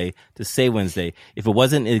Wednesday to save Wednesday. If it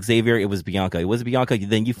wasn't Xavier, it was Bianca. It was Bianca,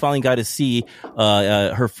 then you finally got to see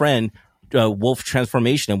her friend Wolf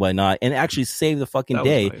transformation and whatnot, and actually save the fucking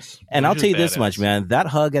day. Nice. And I'll tell you this much, man, that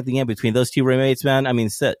hug at the end between those two roommates, man, I mean,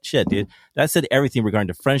 shit, dude, that said everything regarding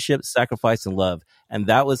to friendship, sacrifice, and love. And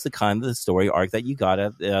that was the kind of the story arc that you got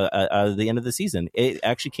at the end of the season. It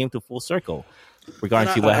actually came to full circle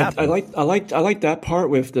regarding to what happened. I like that part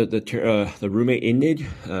with the roommate Enid.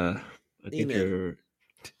 I think Enid.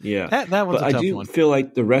 Yeah, that was a tough one. feel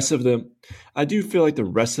like the rest of them. I do feel like the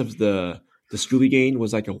rest of the the Scooby Gang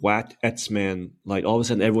was like a whacked X-Men. Like all of a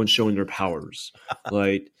sudden, everyone's showing their powers.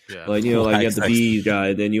 Like you have the bee guy,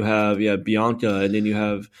 and then you have Bianca, and then you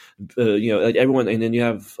have like everyone, and then you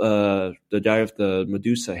have the guy with the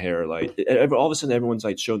Medusa hair. Like all of a sudden, everyone's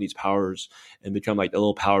like showing these powers and become like a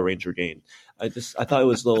little Power Ranger gang. I thought it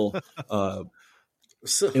was a little.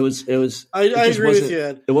 It was. I agree with you,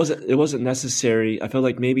 Ed. It wasn't necessary. I felt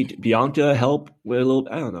like maybe Bianca helped with a little.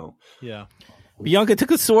 I don't know. Yeah. Bianca took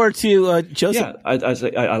a sword to Joseph. Yeah,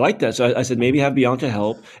 I like that. So I said maybe have Bianca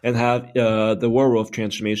help and have the werewolf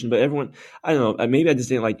transformation. But everyone, I don't know. Maybe I just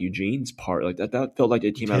didn't like Eugene's part. Like that felt like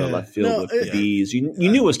it came out of left field with the bees. You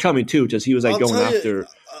knew it was coming too, because he was like going after.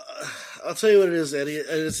 I'll tell you what it is, Eddie. And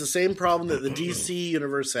it's the same problem that the DC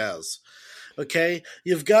universe has. Okay,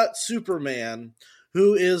 you've got Superman,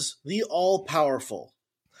 who is the all-powerful,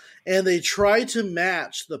 and they try to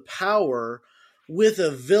match the power with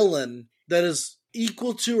a villain that is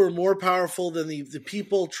equal to or more powerful than the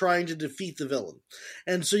people trying to defeat the villain.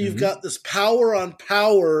 And so you've got this power on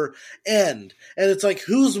power end, and it's like,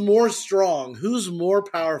 who's more strong? Who's more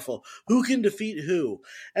powerful? Who can defeat who?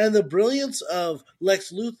 And the brilliance of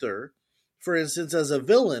Lex Luthor, for instance, as a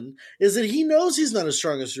villain, is that he knows he's not as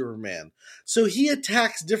strong as Superman. So he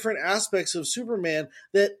attacks different aspects of Superman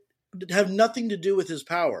that have nothing to do with his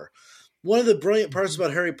power. One of the brilliant parts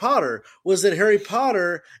about Harry Potter was that Harry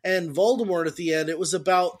Potter and Voldemort at the end, it was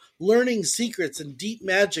about learning secrets and deep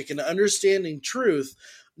magic and understanding truth,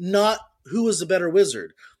 not who was the better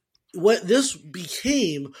wizard. What this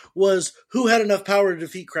became was who had enough power to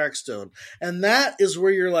defeat Crackstone. And that is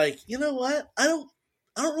where you're like, you know what? I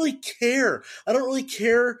don't really care. I don't really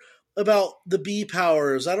care about the bee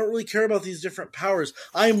powers. I don't really care about these different powers.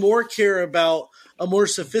 I more care about a more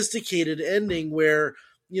sophisticated ending where,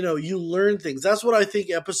 you learn things. That's what I think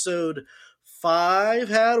episode 5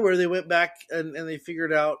 had, where they went back and they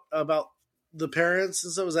figured out about the parents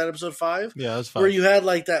and stuff. Was that episode 5? Yeah, that's 5. Where you had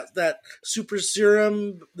like that super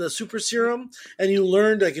serum, and you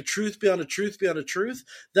learned like a truth beyond a truth beyond a truth.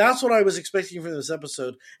 That's what I was expecting from this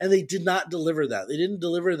episode, and they did not deliver that. They didn't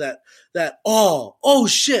deliver that oh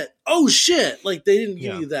shit, like they didn't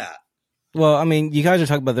give you that. Well, I mean, you guys are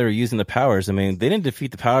talking about they were using the powers. I mean, they didn't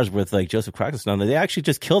defeat the powers with like Joseph Crackstone. They actually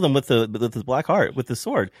just killed him with the Black Heart, with the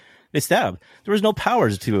sword. They stabbed. There was no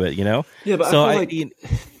powers to it, Yeah, but so I feel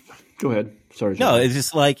go ahead. Sorry. No, it's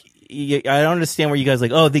just like I don't understand where you guys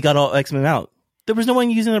like. Oh, they got all X-Men out. There was no one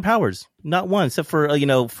using their powers, not one, except for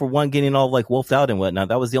for one getting all like wolfed out and whatnot.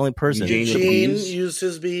 That was the only person. Eugene used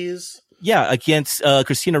his bees. Yeah, against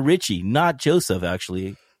Christina Ricci, not Joseph,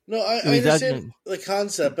 actually. No, I understand the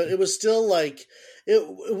concept, but it was still like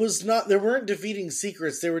it was not. They weren't defeating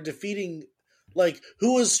secrets. They were defeating like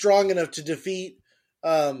who was strong enough to defeat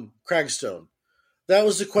Crackstone. That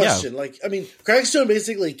was the question. Yeah. Like, I mean, Crackstone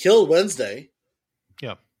basically killed Wednesday.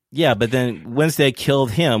 Yeah. Yeah, but then Wednesday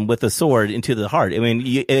killed him with a sword into the heart. I mean,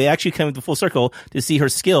 it actually came to full circle to see her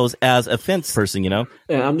skills as a fence person. Yeah,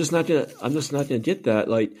 I'm just not gonna get that.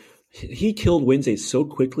 Like, he killed Wednesday so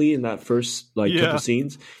quickly in that first couple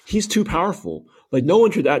scenes. He's too powerful. Like, no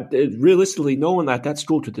one could realistically, no one at that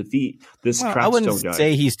school could defeat this Crackstone guy. I wouldn't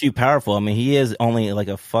say he's too powerful. I mean, he is only like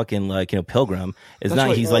a fucking pilgrim. It's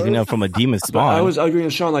not he's from a demon spawn. I was arguing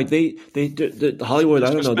with Sean, like they Hollywood,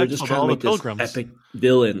 I don't know, they're just trying to make this epic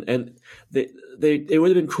villain, and it would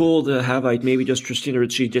have been cool to have like maybe just Christina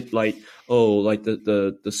Ricci get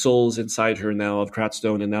the souls inside her now of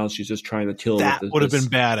Crackstone, and now she's just trying to kill. That would have been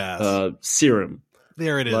badass. Serum.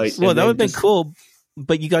 There it is. That would have been cool.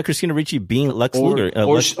 But you got Christina Ricci being Lex Luthor,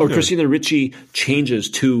 or Christina Ricci changes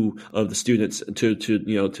 2 of the students to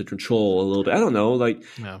control a little bit. I don't know,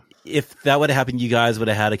 if that would have happened, you guys would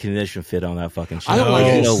have had a condition fit on that fucking show. I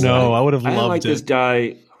would have loved it. I don't like this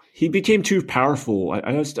guy. He became too powerful.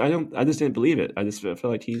 I just didn't believe it. I feel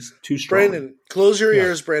like he's too strong. Brandon, close your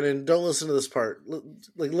ears, Brandon. Don't listen to this part.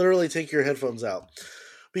 Like, literally take your headphones out.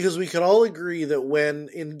 Because we could all agree that when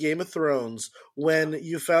in Game of Thrones, when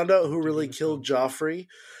you found out who really killed Joffrey,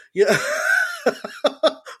 what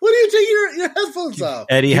do you take your headphones off?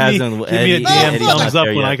 Eddie hasn't. Give me a damn thumbs up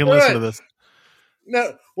when I can listen to this.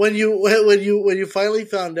 No, when you finally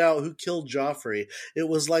found out who killed Joffrey, it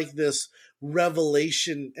was like this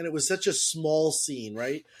revelation, and it was such a small scene,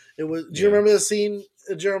 right? It was. Do you remember the scene,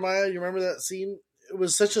 Jeremiah? You remember that scene? It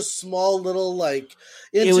was such a small little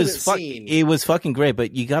intimate scene. It was fucking great,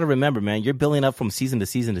 but you got to remember, man, you're building up from season to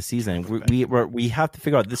season to season. We have to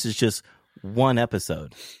figure out this is just one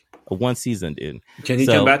episode, one season, dude. Can he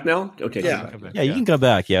come back now? Okay, yeah, you can come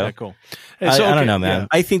back. Yeah, cool. Hey, I don't know, man. Yeah.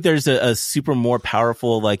 I think there's a super more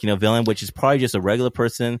powerful villain, which is probably just a regular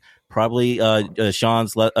person, probably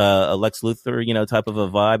Sean's Lex Luthor, type of a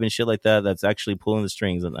vibe and shit like that. That's actually pulling the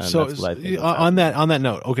strings, and so that's what I think. On that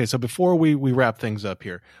note, okay. So before we wrap things up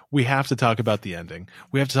here, we have to talk about the ending.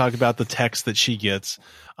 We have to talk about the text that she gets,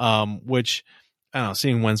 which I don't know.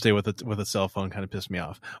 Seeing Wednesday with a cell phone kind of pissed me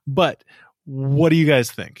off. But what do you guys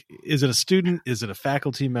think? Is it a student? Is it a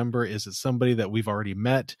faculty member? Is it somebody that we've already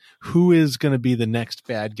met? Who is going to be the next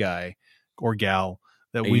bad guy or gal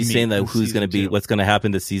that we meet? Are you saying that who's going to be, what's going to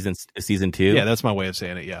happen to season 2? Yeah, that's my way of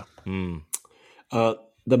saying it. Yeah.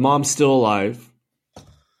 The mom's still alive.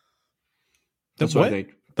 That's what I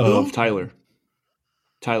think. Of Tyler.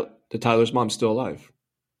 Tyler's mom's still alive.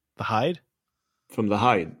 The Hyde? From the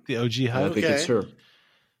Hyde. The OG Hyde? I think it's her.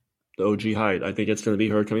 The OG Hyde. I think it's going to be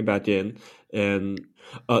her coming back in, and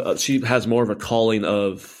she has more of a calling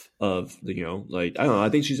of I don't know. I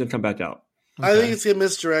think she's going to come back out. Okay. I think it's a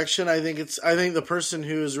misdirection. I think the person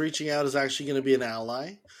who is reaching out is actually going to be an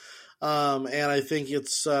ally, and I think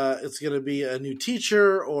it's going to be a new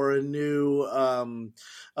teacher or a new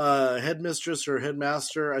headmistress or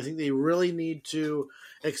headmaster. I think they really need to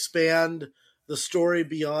expand the story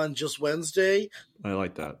beyond just Wednesday. I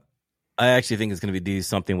like that. I actually think it's going to be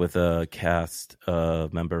something with a cast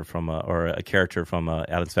member from or a character from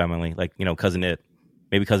Addams Family, like Cousin It.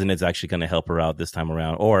 Maybe Cousin It's actually going to help her out this time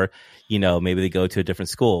around, or maybe they go to a different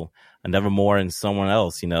school, and Nevermore and someone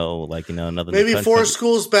else, another. Maybe 4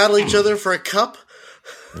 schools battle each other for a cup.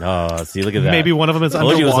 Oh, see, look at that. Maybe one of them is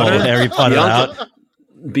underwater. Harry Potter out.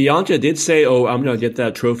 Bianca did say, "Oh, I'm going to get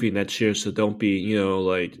that trophy next year, so don't be,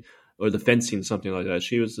 or the fencing, something like that."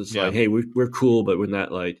 She was just like, "Hey, we're cool, but we're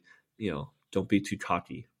not like, don't be too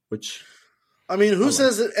cocky." Which, I mean, who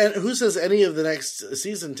says any of the next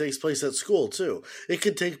season takes place at school too? It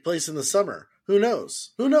could take place in the summer. Who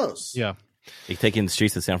knows? Yeah, they take in the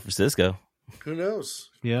streets of San Francisco. Who knows?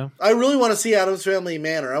 Yeah, I really want to see Addams Family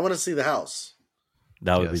Manor. I want to see the house.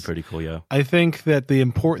 That would be pretty cool. Yeah, I think that the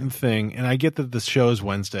important thing, and I get that the show is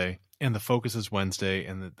Wednesday and the focus is Wednesday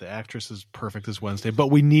and that the actress is perfect as Wednesday, but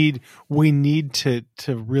we need to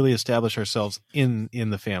really establish ourselves in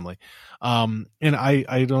the family. And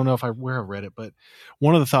I don't know where I read it, but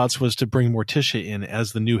one of the thoughts was to bring Morticia in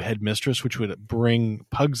as the new headmistress, which would bring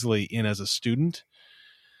Pugsley in as a student.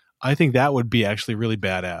 I think that would be actually really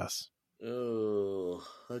badass. Oh,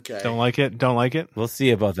 okay. Don't like it? We'll see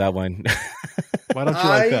about that one. Why don't you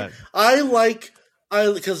like that?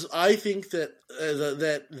 Because I think that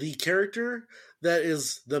that the character that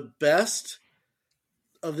is the best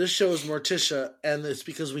of this show is Morticia, and it's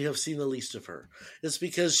because we have seen the least of her. It's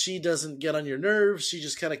because she doesn't get on your nerves. She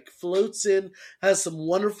just kind of floats in, has some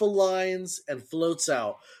wonderful lines, and floats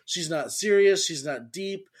out. She's not serious. She's not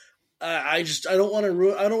deep. I don't want to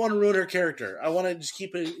ruin her character. I want to just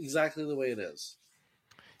keep it exactly the way it is.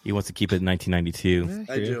 He wants to keep it in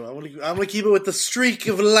 1992. I do. I want to keep it with the streak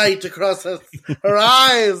of light across her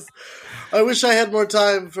eyes. I wish I had more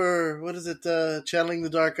time for channeling the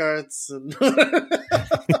dark arts. And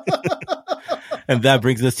And that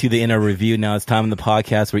brings us to the inner review. Now it's time in the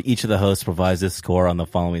podcast where each of the hosts provides a score on the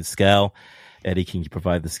following scale. Eddie, can you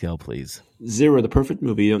provide the scale, please? 0, the perfect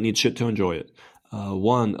movie. You don't need shit to enjoy it.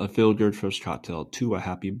 1, a feel-good first cocktail. 2, a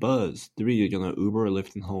happy buzz. 3, you're gonna Uber or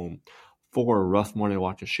Lyft home. 4, rough morning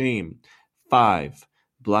walk of shame. 5,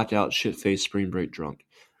 blackout shit-faced spring break drunk.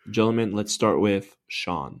 Gentlemen, let's start with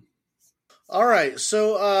Sean. All right,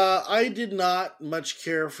 so I did not much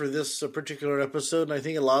care for this particular episode, and I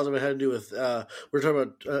think a lot of it had to do with we're talking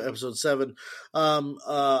about episode 7.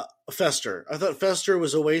 Fester. I thought Fester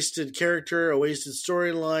was a wasted character, a wasted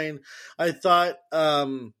storyline. I thought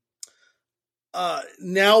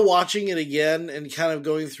now watching it again and kind of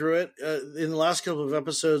going through it, in the last couple of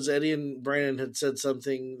episodes, Eddie and Brandon had said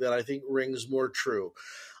something that I think rings more true.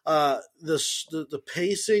 The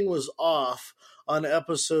pacing was off on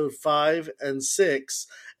episode 5 and 6,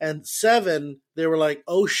 and 7, they were like,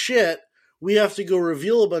 oh shit, we have to go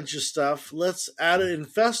reveal a bunch of stuff. Let's add an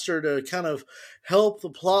Infester to kind of help the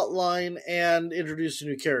plot line and introduce a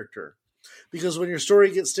new character. Because when your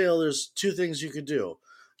story gets stale, there's 2 things you could do.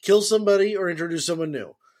 Kill somebody or introduce someone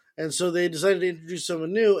new. And so they decided to introduce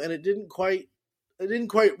someone new, and it didn't quite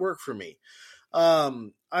work for me.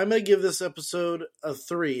 I'm going to give this episode a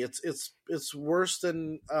 3. It's worse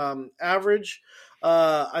than average.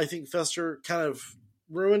 I think Fester kind of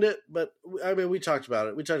ruined it, but I mean, we talked about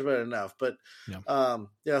it. We talked about it enough, but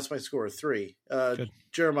that's my score, 3.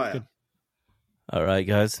 Jeremiah. Good. All right,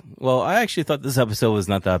 guys. Well, I actually thought this episode was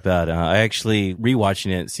not that bad. I actually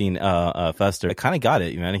rewatching it, seeing Fester, I kind of got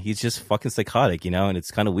it, man. He's just fucking psychotic, and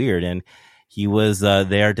it's kind of weird. And he was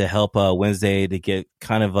there to help Wednesday to get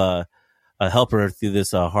kind of help her through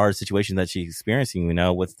this hard situation that she's experiencing,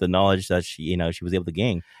 with the knowledge that she was able to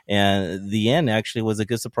gain. And the end actually was a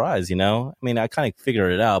good surprise, I mean, I kind of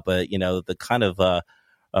figured it out, but, the kind of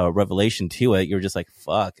revelation to it, you're just like,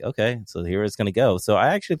 fuck, okay, so here it's going to go. So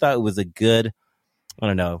I actually thought it was a good, I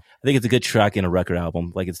don't know, I think it's a good track in a record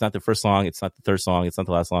album. Like, it's not the first song, it's not the third song, it's not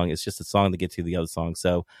the last song, it's just a song to get to the other song.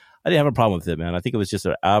 So I didn't have a problem with it, man. I think it was just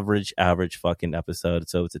an average fucking episode.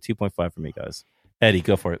 So it's a 2.5 for me, guys. Eddie,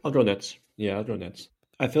 go for it. I'll draw nets. Yeah, I'll draw nets.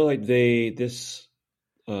 I feel like this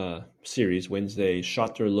series, Wednesday,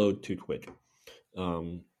 shot their load too quick.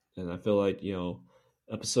 And I feel like,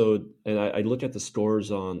 episode, and I look at the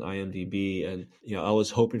scores on IMDb, and, I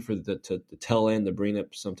was hoping for the tail end to bring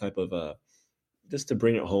up some type of just to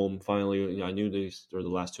bring it home finally. I knew these were the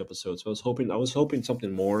last two episodes, so I was hoping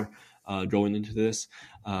something more going into this.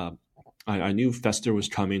 I knew Fester was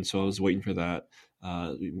coming, so I was waiting for that.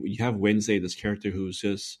 You have Wednesday, this character who's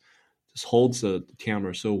just holds the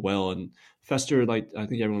camera so well, and Fester, like I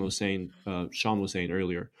think everyone was saying, Sean was saying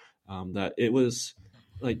earlier, that it was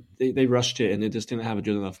like they rushed it and it just didn't have a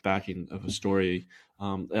good enough backing of a story.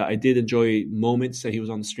 I did enjoy moments that he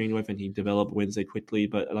was on the screen with, and he developed Wednesday quickly,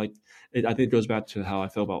 but I think it goes back to how I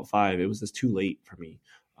felt about 5. It was just too late for me.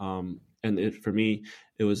 And for me,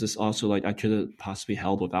 it was just also like I could have possibly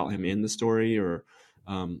held without him in the story, or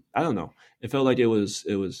I don't know. It felt like it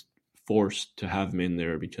was forced to have him in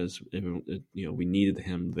there because we needed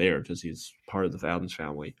him there because he's part of the Addams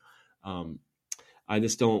family. I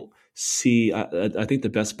just don't see. I think the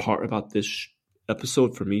best part about this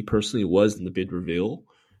episode for me personally was the big reveal.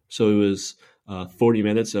 So it was 40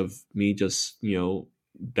 minutes of me just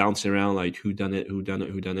bouncing around like who done it,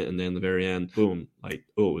 and then the very end, boom, like,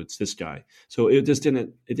 oh, it's this guy. So it just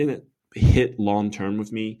didn't hit long term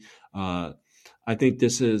with me. I think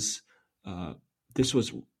this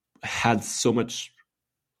had so much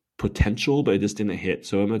potential, but it just didn't hit.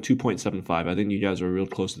 So I'm at 2.75. I think you guys are real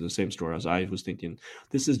close to the same score as I was thinking.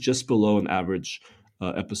 This is just below an average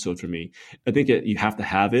episode for me. I think you have to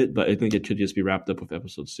have it, but I think it could just be wrapped up with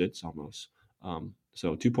episode 6 almost.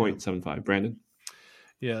 So 2.75. Brandon?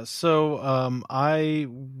 Yeah, so I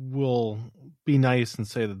will be nice and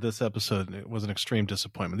say that this episode was an extreme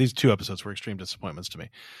disappointment. These 2 episodes were extreme disappointments to me.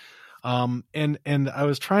 And I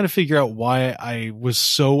was trying to figure out why I was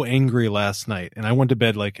so angry last night, and I went to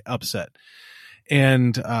bed like upset.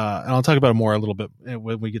 And I'll talk about it more a little bit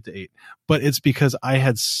when we get to 8, but it's because I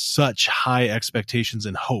had such high expectations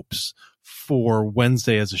and hopes for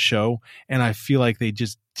Wednesday as a show. And I feel like they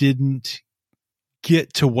just didn't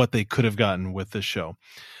get to what they could have gotten with this show.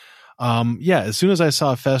 As soon as I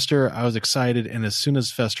saw Fester, I was excited. And as soon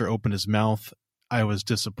as Fester opened his mouth, I was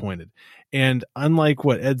disappointed. And unlike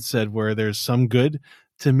what Ed said, where there's some good,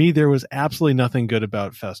 to me, there was absolutely nothing good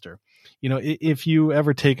about Fester. If you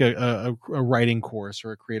ever take a writing course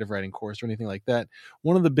or a creative writing course or anything like that,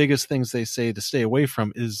 one of the biggest things they say to stay away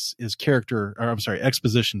from is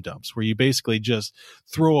exposition dumps, where you basically just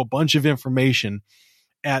throw a bunch of information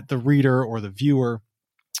at the reader or the viewer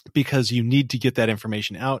because you need to get that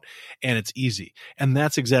information out and it's easy. And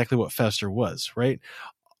that's exactly what Fester was, right?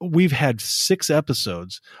 We've had 6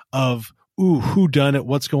 episodes of who done it,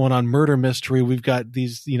 what's going on, murder mystery. We've got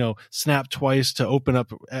these, snap twice to open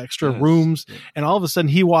up extra rooms. And all of a sudden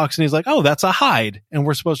he walks and he's like, oh, that's a hide. And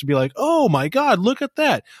we're supposed to be like, oh my God, look at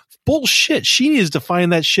that. Bullshit. She needs to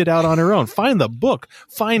find that shit out on her own. Find the book,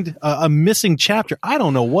 find a missing chapter. I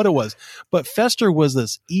don't know what it was, but Fester was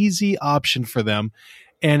this easy option for them.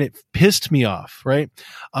 And it pissed me off, right?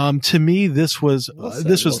 To me, this was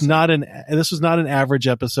not an average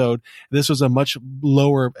episode. This was a much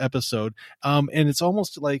lower episode. And it's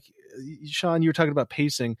almost like, Sean, you were talking about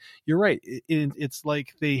pacing. You're right. It's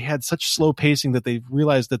like they had such slow pacing that they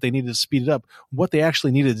realized that they needed to speed it up. What they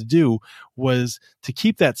actually needed to do was to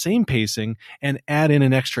keep that same pacing and add in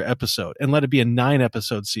an extra episode and let it be a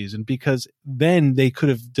 9-episode season, because then they could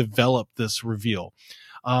have developed this reveal.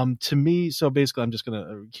 To me, so basically I'm just going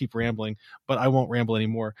to keep rambling, but I won't ramble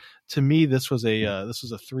anymore. To me, this was a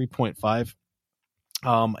 3.5.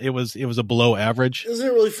 It was a below average. Isn't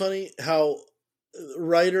it really funny how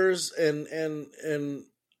writers and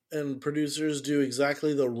producers do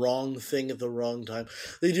exactly the wrong thing at the wrong time?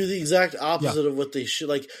 They do the exact opposite of what they should.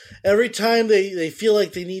 Like every time they feel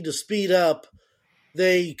like they need to speed up,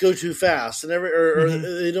 they go too fast, and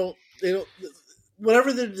they don't.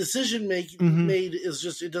 Whatever the decision made is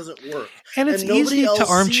just, it doesn't work. And it's easy to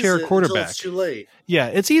armchair quarterback. It's too late. Yeah,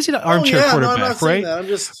 it's easy to armchair quarterback, no, I'm not right? That. I'm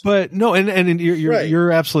just... But no, and you're right.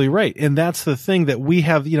 You're absolutely right. And that's the thing that we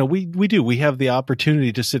have, we have the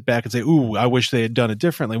opportunity to sit back and say, ooh, I wish they had done it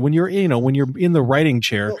differently. When you're in the writing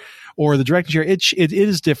chair, or the directing chair, it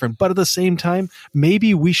is different. But at the same time,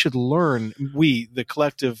 maybe we should learn, we, the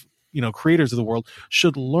collective, creators of the world,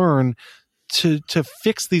 should learn to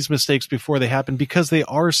fix these mistakes before they happen, because they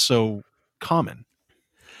are so common.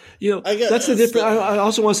 That's the difference. I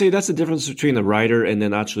also want to say that's the difference between the writer and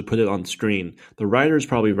then actually put it on screen. The writer is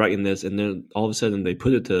probably writing this, and then all of a sudden they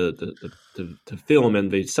put it to film,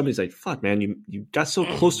 and somebody's like, "Fuck, man, you got so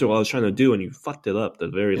close to what I was trying to do, and you fucked it up the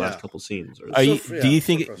very last couple scenes." Do you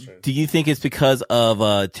think it's because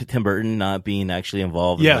of Tim Burton not being actually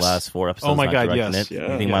involved in the last 4 episodes? Oh my God, yes. It?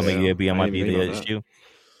 Yeah, you think might be the issue?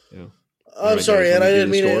 Yeah. I'm sorry, Ed. I didn't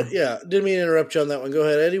mean to interrupt you on that one. Go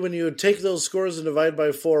ahead, Eddie. When you take those scores and divide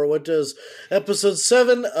by 4, what does episode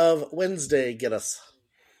 7 of Wednesday get us?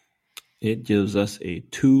 It gives us a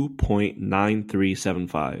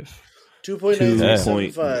 2.9375.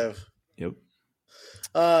 2.9375. Yep.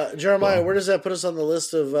 Jeremiah, where does that put us on the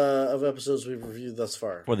list of episodes we've reviewed thus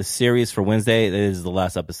far? For the series for Wednesday, it is the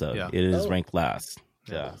last episode. Yeah. It is ranked last.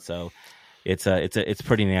 Yeah. So it's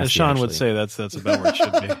pretty nasty. As Sean actually. would say, that's about where it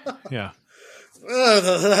should be. Yeah.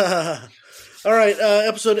 All right,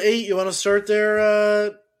 episode 8. You want to start there?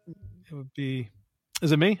 It would be.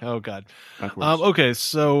 Is it me? Oh God. Okay,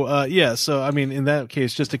 so so I mean, in that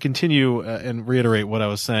case, just to continue and reiterate what I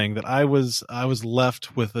was saying, that I was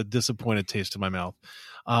left with a disappointed taste in my mouth.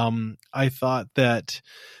 I thought that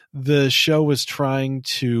the show was trying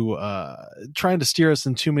to steer us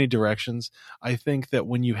in too many directions. I think that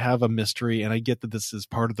when you have a mystery, and I get that this is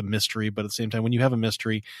part of the mystery, but at the same time, when you have a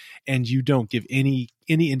mystery and you don't give any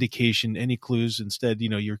indication, any clues, instead,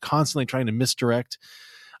 you're constantly trying to misdirect.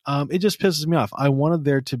 It just pisses me off. I wanted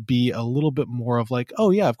there to be a little bit more of like, oh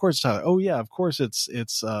yeah, of course it's Tyler. Oh yeah, of course it's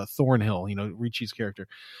Thornhill, Ricci's character.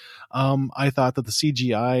 I thought that the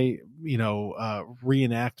CGI,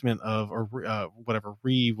 reenactment of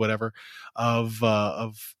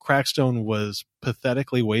Crackstone was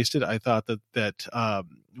pathetically wasted. I thought that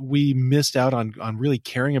we missed out on really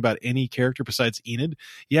caring about any character besides Enid.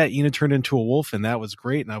 Yeah, Enid turned into a wolf, and that was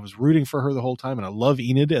great, and I was rooting for her the whole time, and I love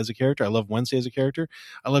Enid as a character. I love Wednesday as a character.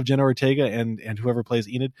 I love Jenna Ortega and whoever plays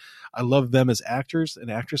Enid. I love them as actors and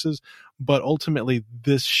actresses, but ultimately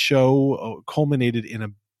this show culminated in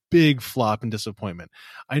a big flop and disappointment.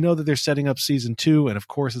 I know that they're setting up season 2, and of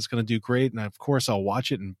course it's going to do great, and of course I'll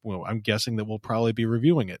watch it, and I'm guessing that we'll probably be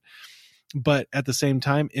reviewing it. But at the same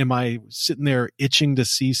time, am I sitting there itching to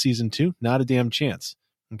see season 2? Not a damn chance.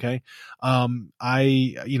 Okay.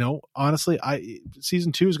 Honestly,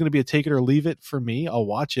 season 2 is going to be a take it or leave it for me. I'll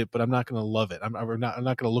watch it, but I'm not going to love it. I'm not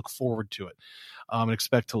going to look forward to it and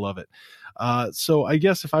expect to love it. So I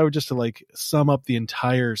guess if I were just to sum up the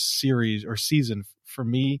entire series or season for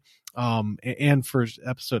me, and for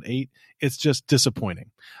episode 8, it's just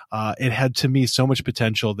disappointing. It had, to me, so much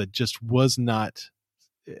potential that just was not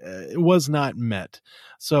met.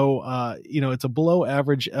 So, it's a below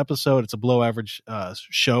average episode. It's a below average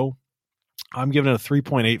show. I'm giving it a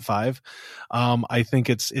 3.85. I think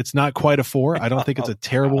it's not quite a 4. I don't think it's a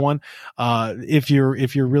terrible one. If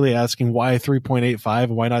you're really asking why 3.85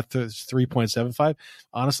 and why not 3.75,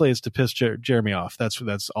 honestly, it's to piss Jeremy off.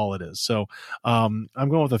 That's all it is. So, I'm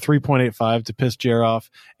going with a 3.85 to piss Jer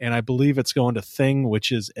off, and I believe it's going to Thing,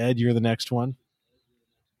 which is Ed. You're the next one.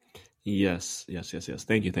 Yes.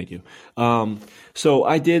 Thank you. So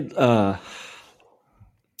I did. I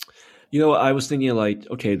was thinking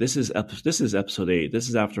okay, this is episode 8. This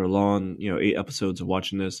is after a long, 8 episodes of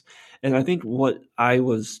watching this, and I think I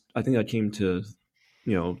came to,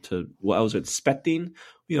 to what I was expecting.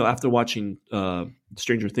 After watching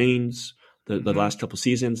Stranger Things, the last couple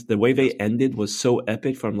seasons, the way they ended was so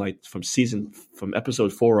epic from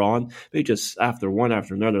episode 4 on. They just after one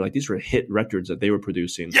after another, these were hit records that they were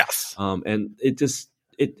producing. Yes. And it just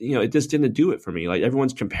didn't do it for me.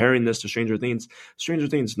 Everyone's comparing this to Stranger Things. Stranger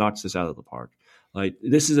Things knocks this out of the park.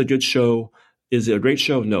 This is a good show. Is it a great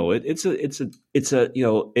show? No. It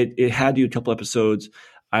had you a couple episodes.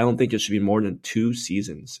 I don't think it should be more than 2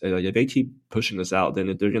 seasons. If they keep pushing this out,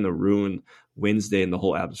 then they're going to ruin Wednesday and the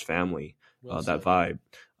whole Addams family. That vibe.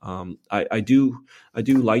 I do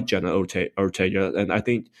like Jenna Ortega, and I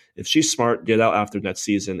think if she's smart, get out after next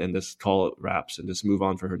season and just call it wraps and just move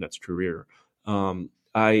on for her next career. I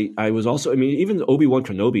was also, even Obi-Wan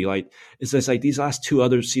Kenobi, it's just these last 2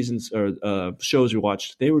 other seasons or shows we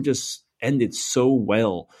watched, they were just ended so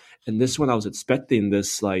well. And this one I was expecting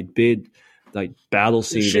this big battle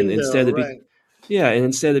scene, and instead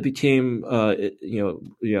it became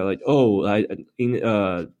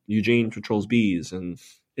Eugene controls bees, and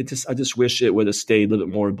I just wish it would have stayed a little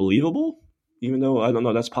bit more believable, even though I don't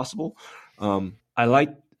know that's possible. I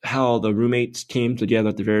like how the roommates came together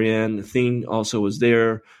at the very end. The Thing also was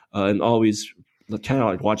there. and always kind of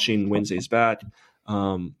like watching Wednesday's back.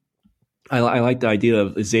 I like the idea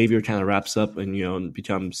of Xavier kind of wraps up and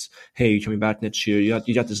becomes, hey, you're coming back next year.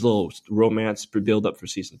 You got this little romance build up for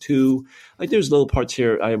season 2. Like there's little parts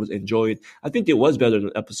here I was enjoyed. I think it was better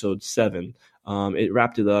than episode 7. It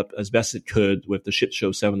wrapped it up as best it could with the shit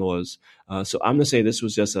show 7 was. So I'm gonna say this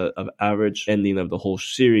was just an average ending of the whole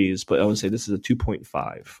series, but I would say this is a 2.5.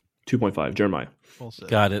 2.5. Jeremiah.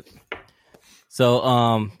 Got it.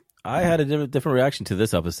 So I had a different reaction to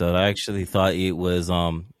this episode. I actually thought it was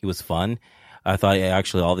fun. I thought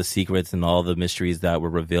actually all the secrets and all the mysteries that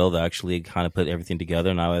were revealed actually kind of put everything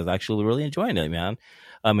together, and I was actually really enjoying it, man.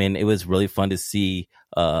 I mean, it was really fun to see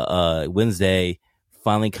Wednesday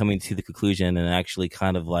finally coming to the conclusion and actually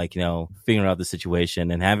kind of like, figuring out the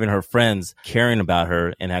situation and having her friends caring about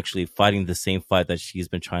her and actually fighting the same fight that she's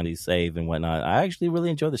been trying to save and whatnot. I actually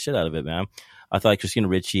really enjoyed the shit out of it, man. I thought Christina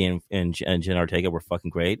Ricci and Jen Ortega were fucking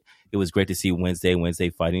great. It was great to see Wednesday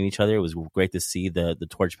fighting each other. It was great to see the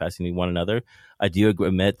torch passing to one another. I do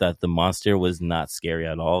admit that the monster was not scary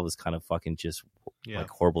at all. It was kind of fucking just like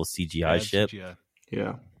horrible CGI shit. CGI.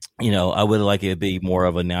 Yeah. I would like it to be more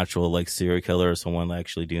of a natural like serial killer or someone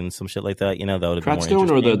actually doing some shit like that. That would have been more interesting.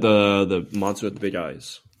 Or the monster with the big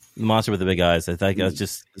eyes? The monster with the big eyes. I think I was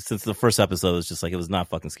just, since the first episode, it was just like, it was not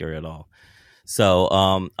fucking scary at all.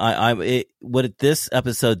 So, what this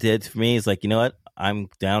episode did for me is like, you know what? I'm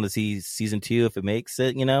down to see season 2 if it makes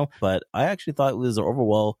it, but I actually thought it was an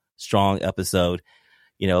overall strong episode.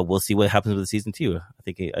 We'll see what happens with season 2. I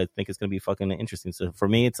think it's going to be fucking interesting. So for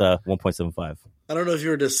me, it's a 1.75. I don't know if you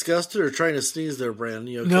were disgusted or trying to sneeze there, Brandon.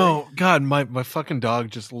 You okay? No, God, my fucking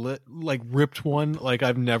dog just ripped one like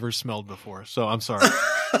I've never smelled before. So I'm sorry.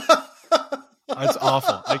 It's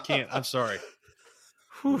awful. I can't. I'm sorry.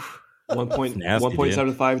 Whew.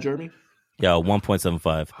 1.75, Jeremy? Yeah,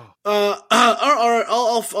 1.75. All right,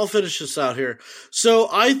 I'll finish this out here. So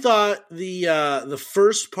I thought the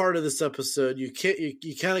first part of this episode, you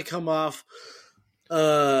kind of come off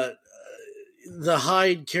the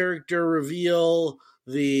Hyde character reveal,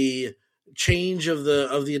 the change of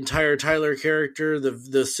the entire Tyler character, the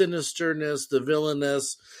sinisterness, the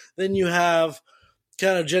villainous. Then you have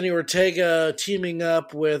kind of Jenny Ortega teaming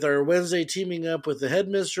up with the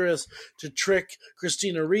headmistress to trick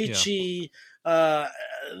Christina Ricci. Yeah.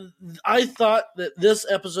 I thought that this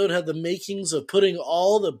episode had the makings of putting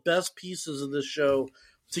all the best pieces of this show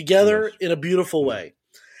together in a beautiful way.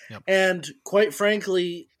 Yep. And quite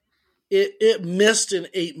frankly, it missed in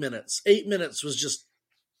 8 minutes. 8 minutes was just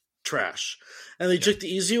trash. And they took the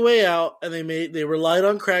easy way out, and they relied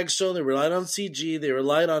on Cragstone, they relied on CG, they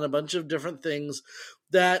relied on a bunch of different things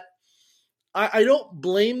that I don't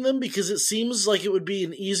blame them, because it seems like it would be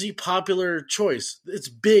an easy, popular choice. It's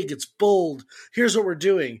big, it's bold, here's what we're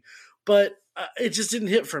doing. But it just didn't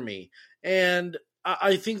hit for me. And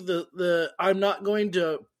I think I'm not going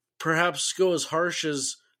to perhaps go as harsh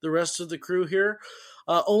as the rest of the crew here,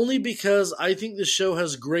 only because I think the show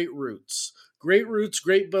has great roots. Great roots,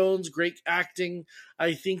 great bones, great acting.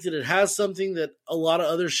 I think that it has something that a lot of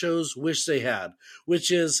other shows wish they had,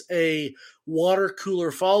 which is a water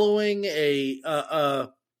cooler following,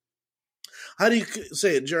 how do you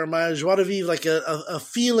say it, Jeremiah? Joie de vivre, like a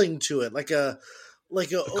feeling to it, like a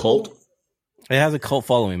cult. It has a cult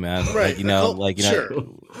following, man. Right. Sure.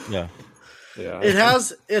 Yeah. Yeah. It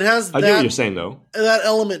has I get what you're saying, though. That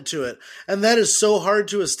element to it. And that is so hard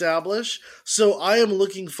to establish. So I am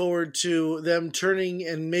looking forward to them turning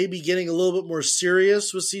and maybe getting a little bit more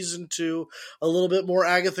serious with season 2, a little bit more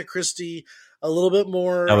Agatha Christie, a little bit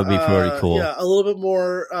more. That would be pretty cool. Yeah, a little bit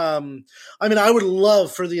more. I would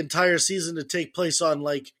love for the entire season to take place on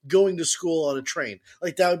like going to school on a train.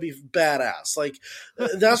 Like that would be badass. Like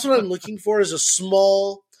that's what I'm looking for, is a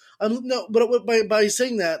small. By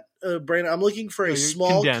saying that, Brandon, I'm looking for a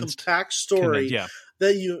small, compact story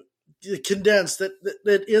that you condense that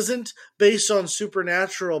isn't based on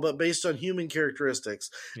supernatural, but based on human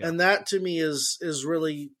characteristics. Yeah. And that to me is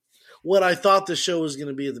really what I thought the show was going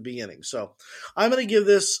to be at the beginning. So I'm going to give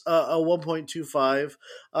this a 1.25.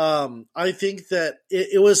 I think that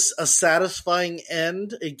it was a satisfying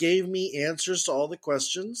end. It gave me answers to all the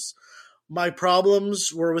questions. My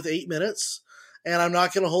problems were with 8 minutes. And I'm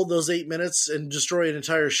not going to hold those 8 minutes and destroy an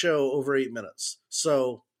entire show over 8 minutes.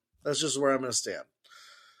 So that's just where I'm going to stand.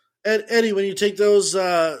 And Eddie, when you take those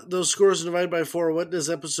scores and divide by 4, what does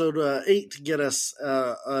episode 8 get us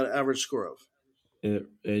an average score of?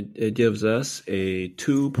 It gives us a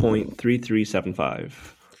 2.3375.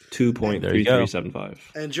 2.3375.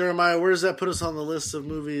 And Jeremiah, where does that put us on the list of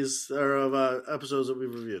movies or of episodes that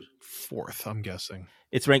we've reviewed? 4th, I'm guessing.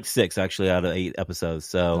 It's ranked 6 actually out of 8 episodes.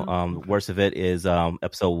 So worst of it is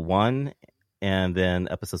episode 1, and then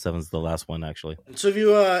episode 7 is the last one actually. So if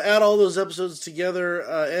you add all those episodes together,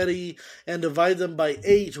 Eddie, and divide them by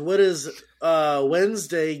 8, what does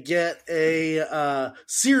Wednesday get a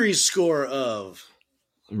series score of?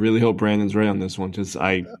 I really hope Brandon's right on this one, because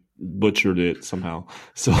I butchered it somehow.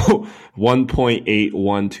 So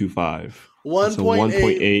 1.8125.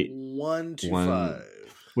 1.8125.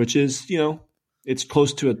 Which is, it's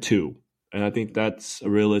close to a 2. And I think that's a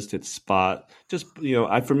realistic spot. Just,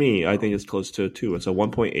 for me, I think it's close to a 2. It's a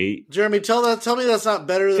 1.8. Jeremy, tell me that's not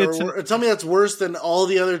better tell me that's worse than all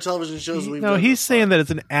the other television shows we've done. No, he's saying that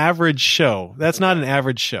it's an average show. That's not an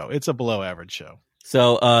average show. It's a below average show.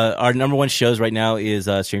 So our number 1 shows right now is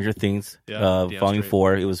Stranger Things, Volume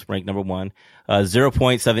 4. It was ranked number 1.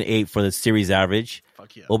 0.78 for the series average.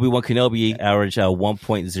 Fuck yeah. Obi-Wan Kenobi average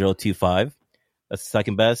 1.025. That's the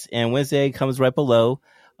second best. And Wednesday comes right below.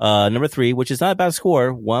 Number 3, which is not a bad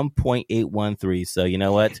score, 1.813. So you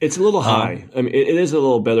know what? It's a little high. I mean, it is a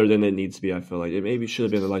little better than it needs to be. I feel like it maybe should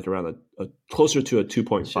have been like around a closer to a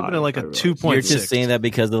 2.5. Should have been like a 2.6. You're just saying that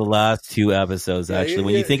because of the last 2 episodes. Actually,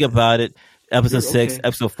 when you think about it, episode 6,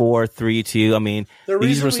 episode 4, 3, 2. I mean,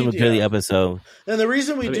 these were some of the episodes. And the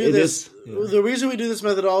reason we do this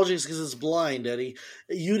methodology is because it's blind, Eddie.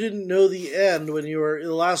 You didn't know the end when you were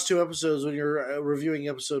the last 2 episodes when you were reviewing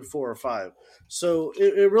episode 4 or 5. So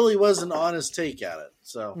it really was an honest take at it.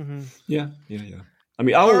 So yeah. I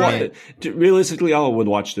mean, I would watch it. Realistically, I would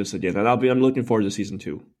watch this again, and I'm looking forward to season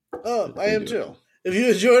 2. Oh, I am too. If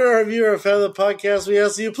you enjoyed our review or found the podcast, we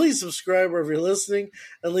ask that you please subscribe wherever you're listening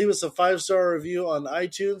and leave us a 5-star review on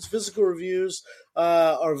iTunes. Physical reviews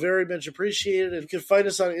are very much appreciated. And you can find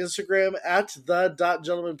us on Instagram at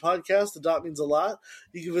the.gentlemanpodcast. The dot means a lot.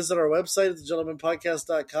 You can visit our website at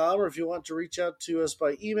thegentlemanpodcast.com, or if you want to reach out to us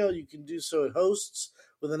by email, you can do so at hosts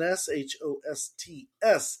with an S,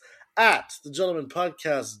 HOSTS, at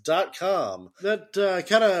thegentlemanpodcast.com. That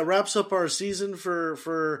kind of wraps up our season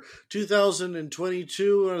for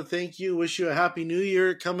 2022. I want to thank you, wish you a happy new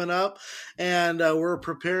year coming up, and we're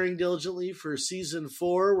preparing diligently for season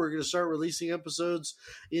 4. We're going to start releasing episodes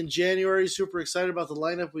in January. Super excited about the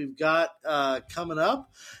lineup we've got coming up,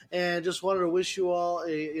 and just wanted to wish you all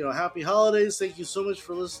a happy holidays. Thank you so much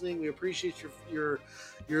for listening. We appreciate your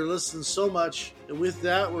listening so much. And with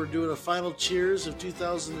that, we're doing a final cheers of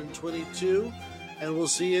 2022, and we'll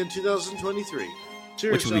see you in 2023.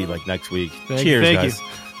 Cheers, which will be like next week. Cheers, guys.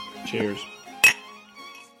 Cheers.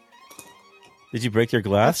 Did you break your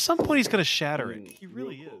glass? At some point, he's going to shatter it. He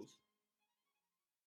really is.